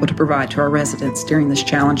have been able to provide to our residents during this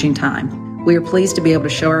challenging time. We are pleased to be able to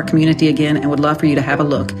show our community again and would love for you to have a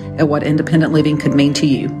look at what independent living could mean to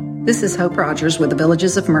you. This is Hope Rogers with the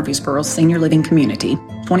Villages of Murfreesboro Senior Living Community,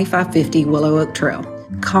 2550 Willow Oak Trail.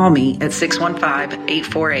 Call me at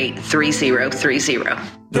 615-848-3030.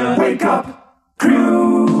 The Wake Up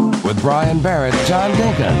Crew. with Brian Barrett, John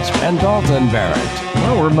Dinkins, and Dalton Barrett.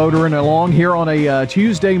 Well, we're motoring along here on a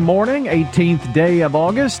Tuesday morning, 18th day of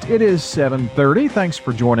August. It is 7:30. Thanks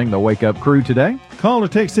for joining the Wake Up Crew today. Call or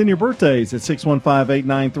text in your birthdays at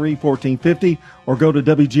 615-893-1450 or go to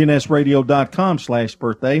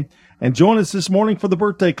WGNSradio.com/birthday. And join us this morning for the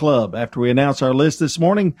Birthday Club. After we announce our list this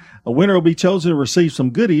morning, a winner will be chosen to receive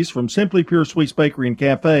some goodies from Simply Pure Sweets Bakery and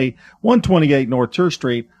Cafe, 128 North Church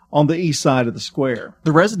Street, on the east side of the square.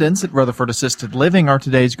 The residents at Rutherford Assisted Living are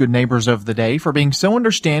today's good neighbors of the day for being so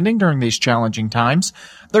understanding during these challenging times.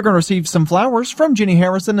 They're going to receive some flowers from Jenny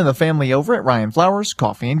Harrison and the family over at Ryan Flowers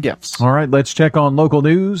Coffee and Gifts. All right, let's check on local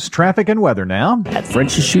news, traffic, and weather now. At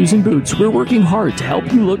French's Shoes and Boots, we're working hard to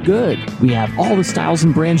help you look good. We have all the styles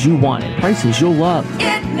and brands you want and prices you'll love.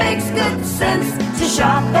 It makes good sense to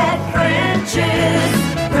shop at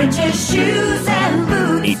French's. French's Shoes and Boots.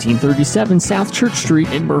 1837 South Church Street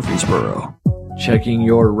in Murfreesboro. Checking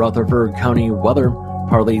your Rutherford County weather.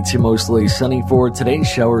 Partly to mostly sunny for today.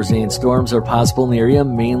 Showers and storms are possible in the area,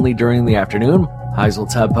 mainly during the afternoon. Highs will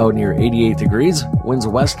top out near 88 degrees. Winds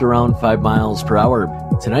west around 5 miles per hour.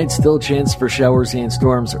 Tonight, still chance for showers and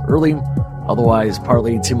storms early. Otherwise,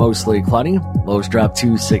 partly to mostly cloudy. Lows drop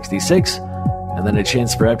to 66. And then a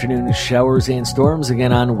chance for afternoon showers and storms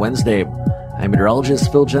again on Wednesday. I'm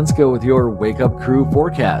meteorologist Phil Jensko with your Wake Up Crew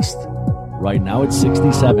forecast. Right now it's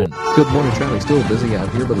 67. Good morning. Traffic still busy out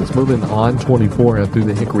here, but it's moving on 24 through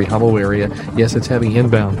the Hickory Hollow area. Yes, it's heavy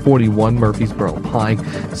inbound 41 Murfreesboro Pike.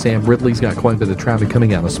 Sam Ridley's got quite a bit of traffic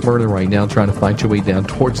coming out of Smyrna right now, trying to fight your way down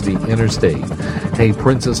towards the interstate. Hey,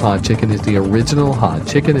 Princess Hot Chicken is the original hot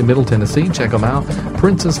chicken in Middle Tennessee. Check them out,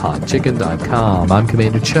 princesshotchicken.com. I'm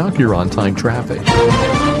Commander Chuck. You're on time traffic.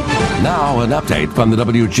 Now an update from the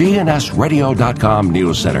WGNSradio.com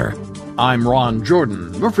News Center. I'm Ron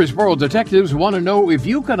Jordan. Murfreesboro detectives want to know if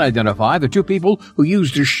you can identify the two people who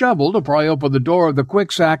used a shovel to pry open the door of the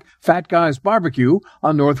Quick Sack Fat Guys Barbecue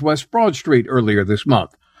on Northwest Broad Street earlier this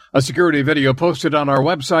month. A security video posted on our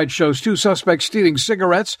website shows two suspects stealing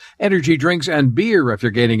cigarettes, energy drinks, and beer after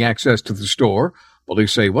gaining access to the store.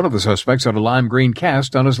 Police say one of the suspects had a lime green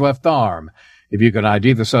cast on his left arm. If you can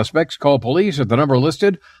ID the suspects, call police at the number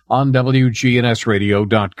listed on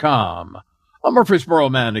WGNSradio.com. A Murfreesboro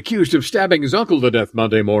man accused of stabbing his uncle to death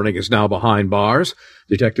Monday morning is now behind bars.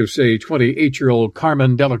 Detectives say 28-year-old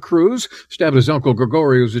Carmen Dela Cruz stabbed his uncle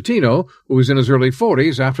Gregorio Zatino, who was in his early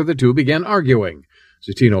 40s, after the two began arguing.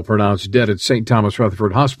 Zatino pronounced dead at St. Thomas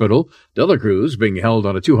Rutherford Hospital. Dela Cruz, being held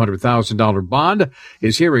on a $200,000 bond,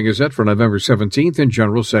 his hearing is set for November 17th in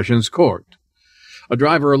General Sessions Court. A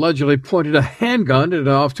driver allegedly pointed a handgun at an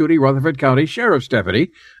off-duty Rutherford County Sheriff's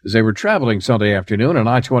deputy as they were traveling Sunday afternoon on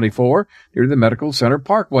I-24 near the Medical Center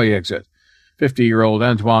Parkway exit. 50-year-old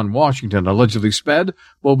Antoine Washington allegedly sped,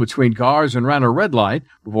 pulled between cars, and ran a red light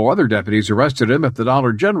before other deputies arrested him at the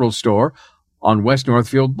Dollar General store on West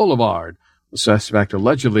Northfield Boulevard. The suspect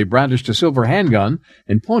allegedly brandished a silver handgun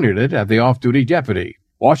and pointed it at the off-duty deputy.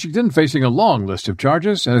 Washington facing a long list of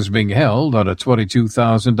charges and is being held on a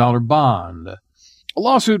 $22,000 bond. A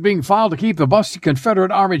lawsuit being filed to keep the busted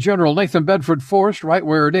Confederate Army General Nathan Bedford Forrest right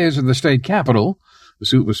where it is in the state capitol. The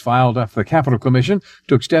suit was filed after the Capitol Commission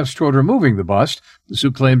took steps toward removing the bust. The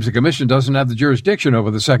suit claims the commission doesn't have the jurisdiction over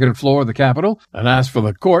the second floor of the Capitol and asks for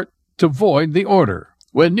the court to void the order.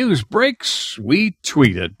 When news breaks, we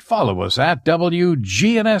tweet it. Follow us at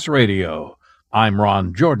WGNS Radio. I'm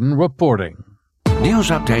Ron Jordan reporting. News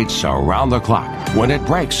updates around the clock, when it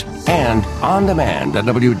breaks, and on demand at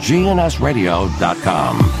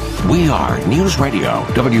WGNSradio.com. We are News Radio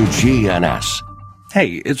WGNS.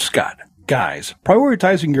 Hey, it's Scott. Guys,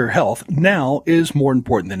 prioritizing your health now is more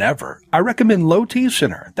important than ever. I recommend Low T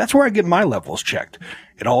Center. That's where I get my levels checked.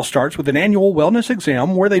 It all starts with an annual wellness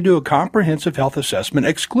exam where they do a comprehensive health assessment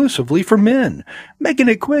exclusively for men, making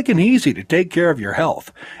it quick and easy to take care of your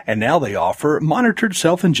health. And now they offer monitored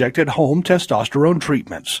self-injected home testosterone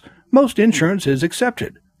treatments. Most insurance is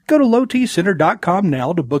accepted. Go to lowtcenter.com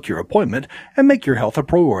now to book your appointment and make your health a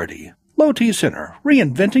priority. Low T Center,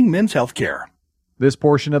 reinventing men's health care. This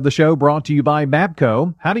portion of the show brought to you by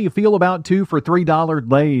Mapco. How do you feel about 2 for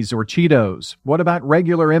 $3 Lay's or Cheetos? What about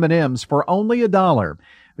regular M&Ms for only $1?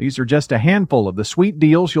 These are just a handful of the sweet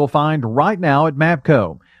deals you'll find right now at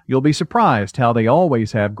Mapco. You'll be surprised how they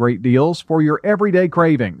always have great deals for your everyday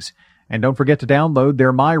cravings. And don't forget to download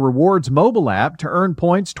their My Rewards mobile app to earn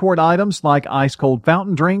points toward items like ice-cold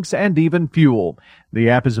fountain drinks and even fuel.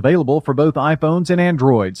 The app is available for both iPhones and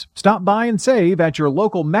Androids. Stop by and save at your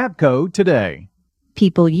local Mapco today.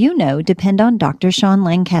 People you know depend on Dr. Sean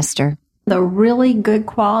Lancaster. The really good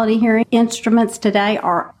quality hearing instruments today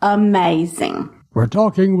are amazing. We're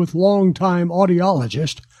talking with longtime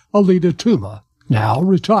audiologist Alita Tuma, now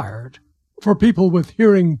retired. For people with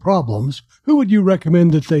hearing problems, who would you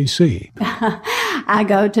recommend that they see? I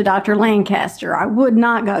go to Dr. Lancaster. I would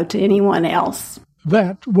not go to anyone else.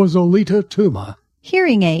 That was Alita Tuma.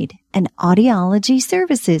 Hearing aid and audiology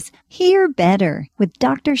services. Hear better with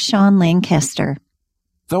Dr. Sean Lancaster.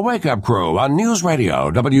 The Wake Up Crew on News Radio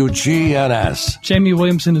WGNS. Jamie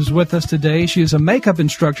Williamson is with us today. She is a makeup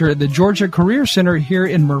instructor at the Georgia Career Center here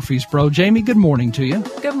in Murfreesboro. Jamie, good morning to you.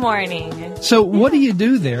 Good morning. So what do you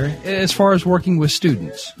do there as far as working with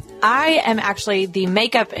students? I am actually the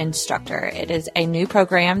makeup instructor. It is a new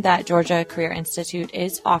program that Georgia Career Institute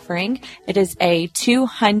is offering. It is a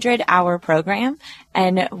 200-hour program,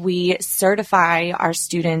 and we certify our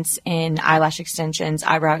students in eyelash extensions,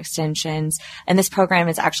 eyebrow extensions, and this program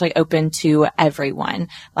is actually open to everyone,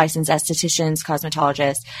 licensed estheticians,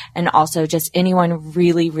 cosmetologists, and also just anyone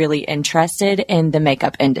really, really interested in the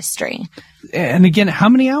makeup industry. And again, how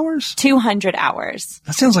many hours? 200 hours.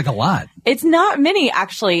 That sounds like a lot. It's not many,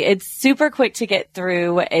 actually. It's super quick to get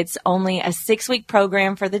through. It's only a 6-week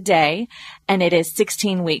program for the day, and it is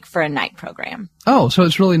 16-week for a night program. Oh, so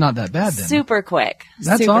it's really not that bad then. Super quick.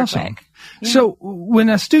 That's super awesome. Quick. Yeah. So when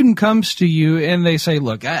a student comes to you and they say,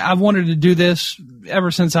 look, I've wanted to do this ever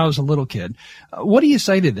since I was a little kid, what do you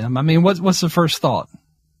say to them? I mean, what's the first thought?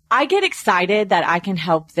 I get excited that I can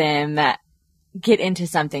help them get into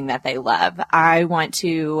something that they love. I want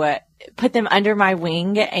to put them under my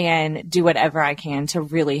wing and do whatever I can to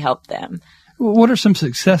really help them. What are some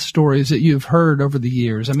success stories that you've heard over the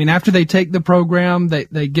years? I mean, after they take the program,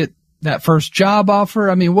 they get that first job offer.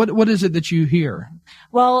 I mean, what is it that you hear?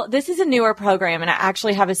 Well, this is a newer program, and I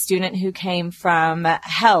actually have a student who came from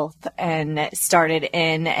health and started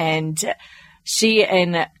in, and she,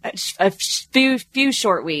 in a few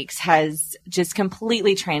short weeks, has just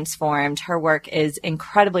completely transformed. Her work is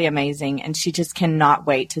incredibly amazing, and she just cannot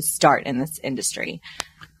wait to start in this industry.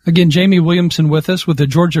 Again, Jamie Williamson with us with the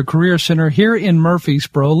Georgia Career Center here in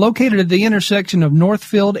Murfreesboro, located at the intersection of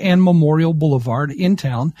Northfield and Memorial Boulevard in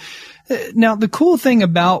town. Now, the cool thing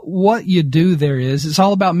about what you do there is it's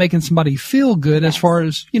all about making somebody feel good as far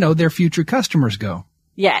as, their future customers go.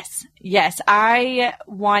 Yes. I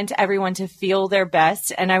want everyone to feel their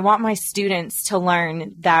best, and I want my students to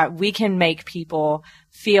learn that we can make people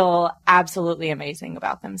feel absolutely amazing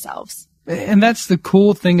about themselves. And that's the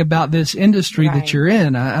cool thing about this industry that you're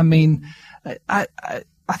in. I mean, I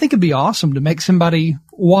think it'd be awesome to make somebody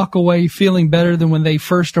walk away feeling better than when they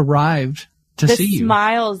first arrived to see you. The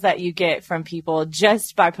smiles that you get from people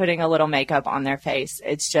just by putting a little makeup on their face,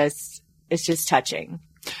 it's just touching.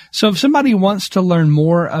 So if somebody wants to learn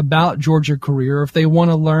more about Georgia Career, if they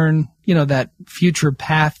want to learn, that future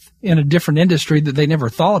path in a different industry that they never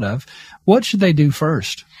thought of, what should they do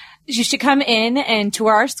first? You should come in and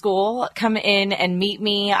tour our school. Come in and meet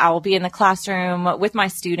me. I will be in the classroom with my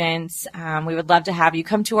students. We would love to have you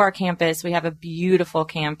come to our campus. We have a beautiful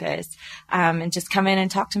campus. And just come in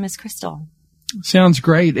and talk to Miss Crystal. Sounds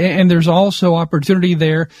great. And there's also opportunity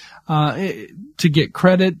there to get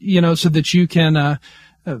credit, so that you can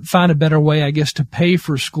find a better way, I guess, to pay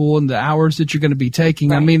for school and the hours that you're going to be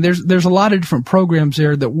taking. Right. I mean, there's a lot of different programs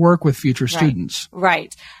there that work with future students.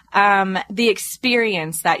 Right. The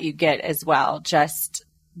experience that you get as well, just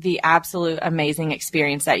the absolute amazing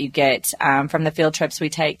experience that you get from the field trips we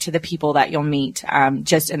take to the people that you'll meet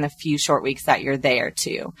just in the few short weeks that you're there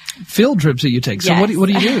too. Field trips that you take. So yes. what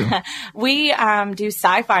do you do? We do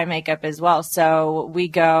sci-fi makeup as well. So we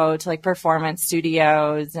go to performance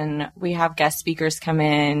studios, and we have guest speakers come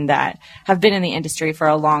in that have been in the industry for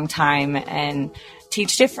a long time and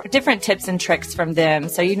teach different tips and tricks from them.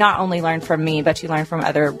 So you not only learn from me, but you learn from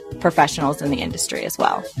other professionals in the industry as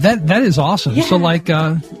well. That is awesome. Yeah. So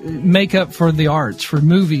makeup for the arts, for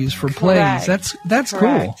movies, for plays. That's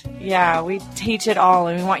Correct. Cool. Yeah, we teach it all,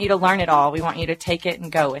 and we want you to learn it all. We want you to take it and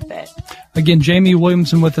go with it. Again, Jamie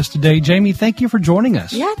Williamson with us today. Jamie, thank you for joining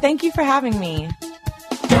us. Yeah, thank you for having me.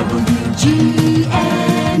 WGNS,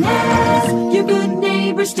 your good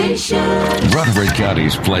neighbor station. Rutherford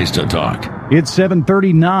County's place to talk. It's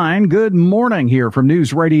 7:39. Good morning here from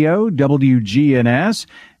News Radio WGNS.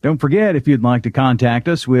 Don't forget, if you'd like to contact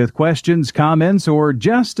us with questions, comments, or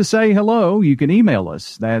just to say hello, you can email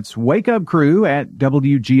us. That's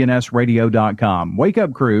wakeupcrew@wgnsradio.com.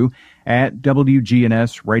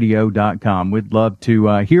 wakeupcrew@wgnsradio.com. We'd love to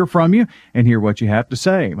hear from you and hear what you have to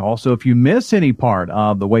say. Also, if you miss any part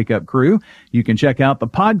of the Wake Up Crew, you can check out the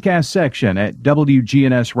podcast section at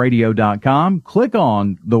wgnsradio.com. Click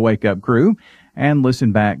on the Wake Up Crew, and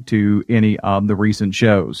listen back to any of the recent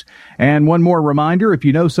shows. And one more reminder, if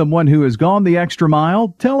you know someone who has gone the extra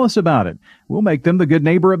mile, tell us about it. We'll make them the good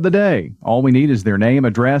neighbor of the day. All we need is their name,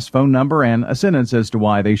 address, phone number, and a sentence as to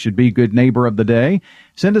why they should be good neighbor of the day.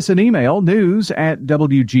 Send us an email,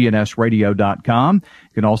 news@wgnsradio.com.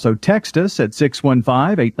 You can also text us at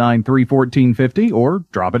 615-893-1450 or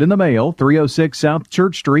drop it in the mail, 306 South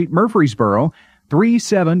Church Street, Murfreesboro,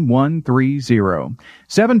 37130.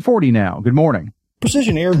 740 now. Good morning.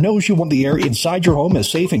 Precision Air knows you want the air inside your home as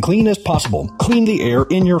safe and clean as possible. Clean the air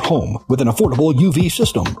in your home with an affordable UV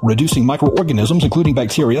system, reducing microorganisms including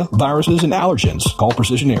bacteria, viruses, and allergens. Call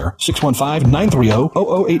Precision Air,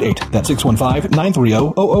 615-930-0088. That's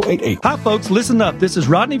 615-930-0088. Hi folks, listen up. This is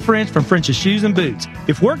Rodney French from French's Shoes and Boots.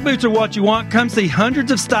 If work boots are what you want, come see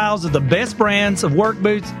hundreds of styles of the best brands of work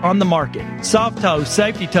boots on the market. Soft toe,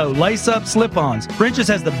 safety toe, lace up, slip-ons. French's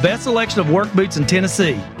has the best selection of work boots in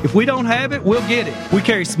Tennessee. If we don't have it, we'll get it. We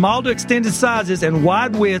carry small to extended sizes and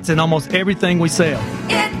wide widths in almost everything we sell.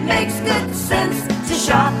 It makes good sense to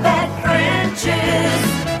shop at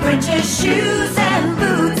French's. French's Shoes and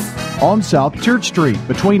Boots. On South Church Street,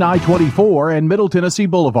 between I-24 and Middle Tennessee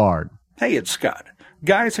Boulevard. Hey, it's Scott.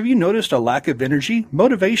 Guys, have you noticed a lack of energy,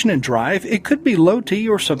 motivation, and drive? It could be low T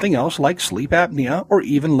or something else like sleep apnea or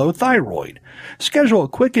even low thyroid. Schedule a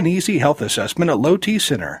quick and easy health assessment at Low T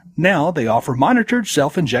Center. Now they offer monitored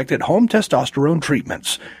self-injected home testosterone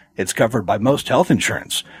treatments. It's covered by most health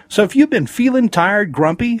insurance. So if you've been feeling tired,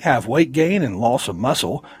 grumpy, have weight gain, and loss of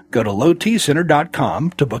muscle, go to lowtcenter.com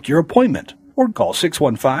to book your appointment or call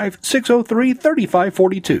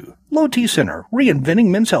 615-603-3542. Low T Center,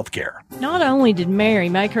 reinventing men's healthcare. Not only did Mary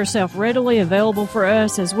make herself readily available for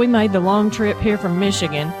us as we made the long trip here from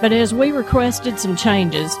Michigan, but as we requested some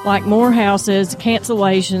changes, like more houses,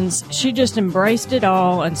 cancellations, she just embraced it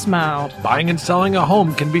all and smiled. Buying and selling a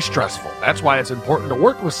home can be stressful. That's why it's important to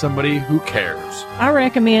work with somebody who cares. I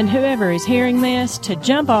recommend whoever is hearing this to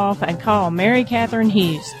jump off and call Mary Catherine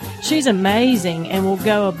Hughes. She's amazing and will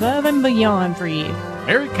go above and beyond for you.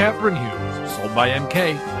 Mary Catherine Hughes. Sold by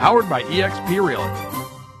MK, powered by eXp Realty.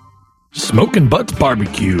 Smokin' Butts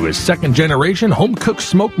Barbecue is second-generation home-cooked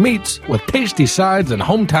smoked meats with tasty sides and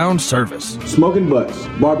hometown service. Smokin' Butts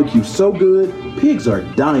Barbecue so good, pigs are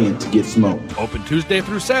dying to get smoked. Open Tuesday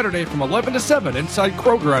through Saturday from 11 to 7 inside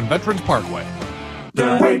Kroger on Veterans Parkway.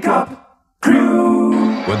 The Wake Up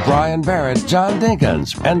Crew with Brian Barrett, John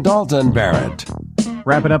Dinkins, and Dalton Barrett.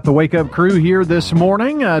 Wrapping up the Wake Up Crew here this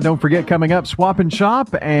morning. Don't forget, coming up, Swap and Shop.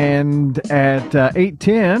 And at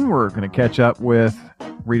 8:10, we're going to catch up with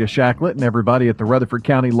Rita Shacklett and everybody at the Rutherford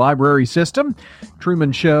County Library System.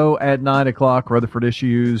 Truman Show at 9 o'clock. Rutherford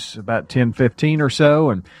Issues about 10:15 or so.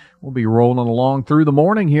 And we'll be rolling along through the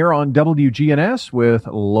morning here on WGNS with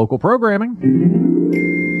local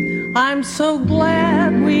programming. I'm so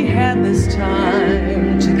glad we had this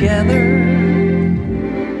time together.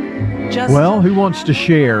 Well, who wants to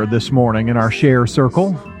share this morning in our share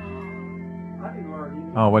circle?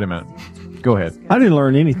 Oh, wait a minute. Go ahead. I didn't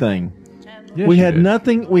learn anything. Yes, we you had did.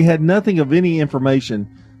 nothing. We had nothing of any information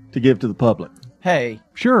to give to the public. Hey,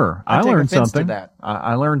 Sure, I I take learned offense to something. that.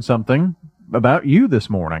 I learned something about you this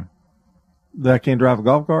morning. That I can't drive a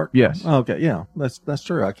golf cart? Yes. Okay, yeah, that's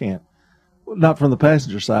true. I can't. Not from the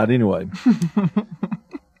passenger side, anyway.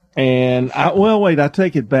 And I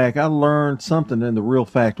take it back. I learned something in the real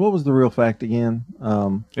fact. What was the real fact again?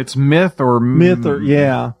 It's myth or myth.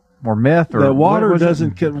 That water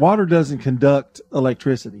water doesn't conduct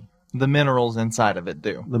electricity. The minerals inside of it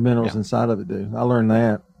do. The minerals inside of it do. I learned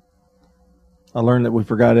that. I learned that we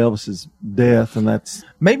forgot Elvis's death, and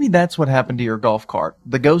maybe that's what happened to your golf cart.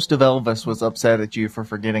 The ghost of Elvis was upset at you for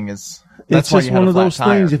forgetting his. That's it's why just you had one a of flat those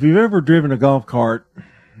tire. things. If you've ever driven a golf cart,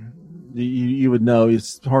 you would know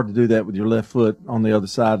it's hard to do that with your left foot on the other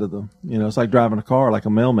side of the. It's like driving a car like a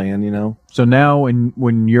mailman. So now,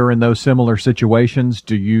 when you're in those similar situations,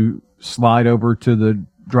 do you slide over to the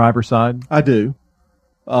driver's side? I do,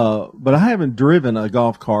 but I haven't driven a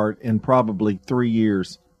golf cart in probably 3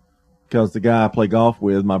 years because the guy I play golf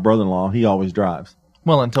with, my brother-in-law, he always drives.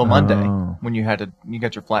 Well, until Monday when you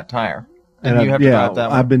got your flat tire, and you have to drive that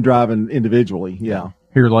one. I've been driving individually. Yeah.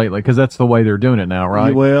 Here lately, because that's the way they're doing it now,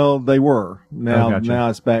 right? Well, they were. Now, gotcha. Now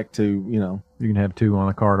it's back to you can have two on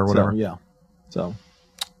a cart or whatever. So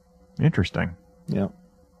interesting. Yeah,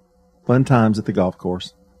 fun times at the golf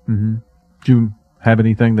course. Mm-hmm. Do you have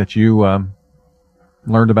anything that you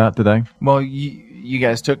learned about today? Well, you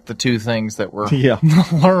guys took the two things that were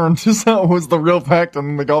learned. So it was the real fact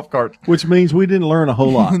on the golf cart, which means we didn't learn a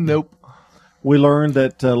whole lot. Nope. We learned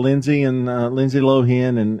that Lindsay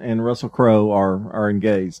Lohan and Russell Crowe are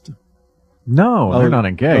engaged. No, they're not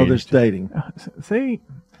engaged. Oh, they're dating. See,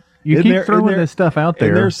 you keep throwing this stuff out there.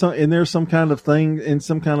 And there's some kind of thing and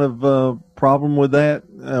some kind of problem with that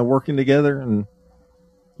working together, and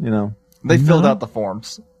they filled out the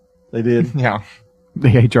forms. They did. Yeah. The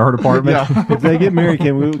HR department. Yeah. If they get married,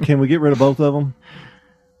 can we get rid of both of them?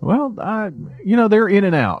 Well, they're in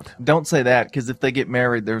and out. Don't say that, because if they get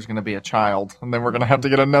married, there's going to be a child, and then we're going to have to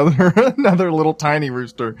get another little tiny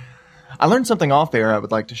rooster. I learned something off air I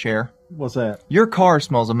would like to share. What's that? Your car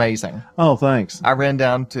smells amazing. Oh, thanks. I ran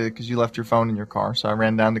down because you left your phone in your car, so I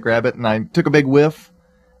ran down to grab it, and I took a big whiff.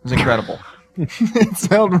 It was incredible. It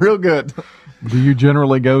smelled real good. Do you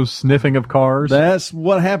generally go sniffing of cars? That's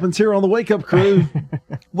what happens here on the Wake Up Crew.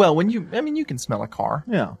 Well, you can smell a car.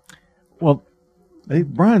 Yeah. Well,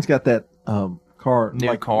 Brian's got that car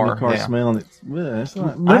yeah. smell, and it's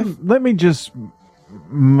not. Let me just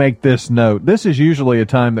make this note. This is usually a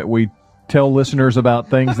time that we tell listeners about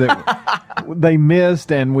things that they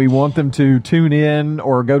missed, and we want them to tune in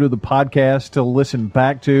or go to the podcast to listen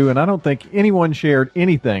back to. And I don't think anyone shared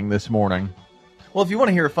anything this morning. Well, if you want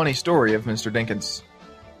to hear a funny story of Mr. Dinkins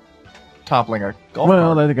toppling a golf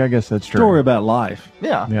cart. I guess that's true. Story about life.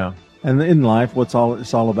 Yeah. Yeah. And in life, it's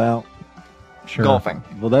all about? Sure. Golfing.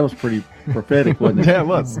 Well, that was pretty prophetic, wasn't it? Yeah, it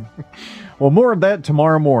was. Well, more of that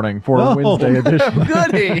tomorrow morning for a Wednesday edition.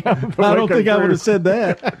 Goody. I don't think I would have said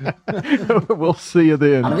that. We'll see you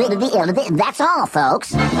then. That's all,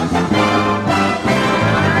 folks.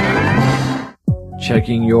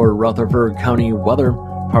 Checking your Rutherford County weather.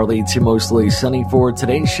 Partly to mostly sunny for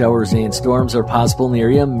today. Showers and storms are possible in the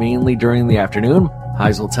area, mainly during the afternoon.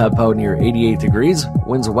 Highs will top out near 88 degrees.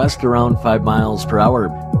 Winds west around 5 miles per hour.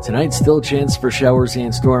 Tonight, still a chance for showers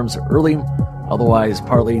and storms early. Otherwise,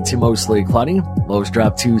 partly to mostly cloudy. Lows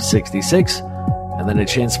drop to 66. And then a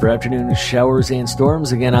chance for afternoon showers and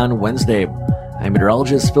storms again on Wednesday. I'm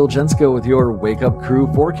meteorologist Phil Jensko with your Wake Up Crew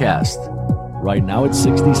forecast. Right now it's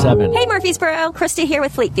 67. Hey Murfreesboro, Christy here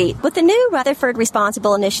with Fleet Feet. With the new Rutherford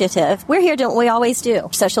Responsible Initiative, we're here doing what we always do.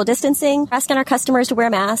 Social distancing, asking our customers to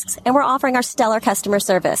wear masks, and we're offering our stellar customer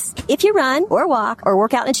service. If you run, or walk, or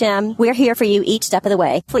work out in a gym, we're here for you each step of the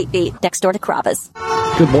way. Fleet Feet, next door to Carrabba's.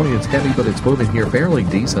 Good morning. It's heavy, but it's moving here fairly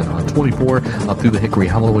decent on 24 up through the Hickory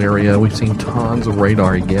Hollow area. We've seen tons of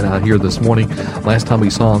radar again out here this morning. Last time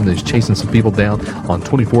we saw them, they're chasing some people down on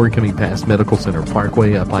 24 coming past Medical Center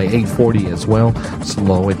Parkway up by 840 as well.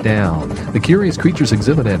 Slow it down. The Curious Creatures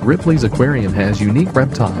exhibit at Ripley's Aquarium has unique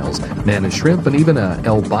reptiles, mantis shrimp, and even a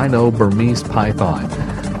albino Burmese python.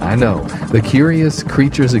 I know. The Curious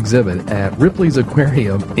Creatures exhibit at Ripley's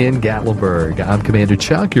Aquarium in Gatlinburg. I'm Commander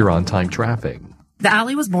Chuck. You're on time traffic. The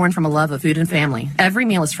Alley was born from a love of food and family. Every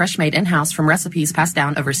meal is fresh made in-house from recipes passed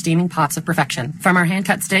down over steaming pots of perfection. From our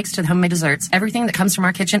hand-cut steaks to the homemade desserts, everything that comes from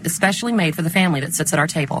our kitchen is specially made for the family that sits at our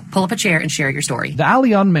table. Pull up a chair and share your story. The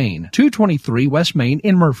Alley on Main, 223 West Main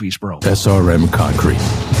in Murfreesboro. SRM Concrete.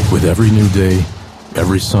 With every new day,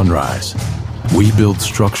 every sunrise, we build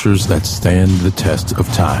structures that stand the test of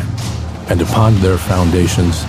time. And upon their foundations,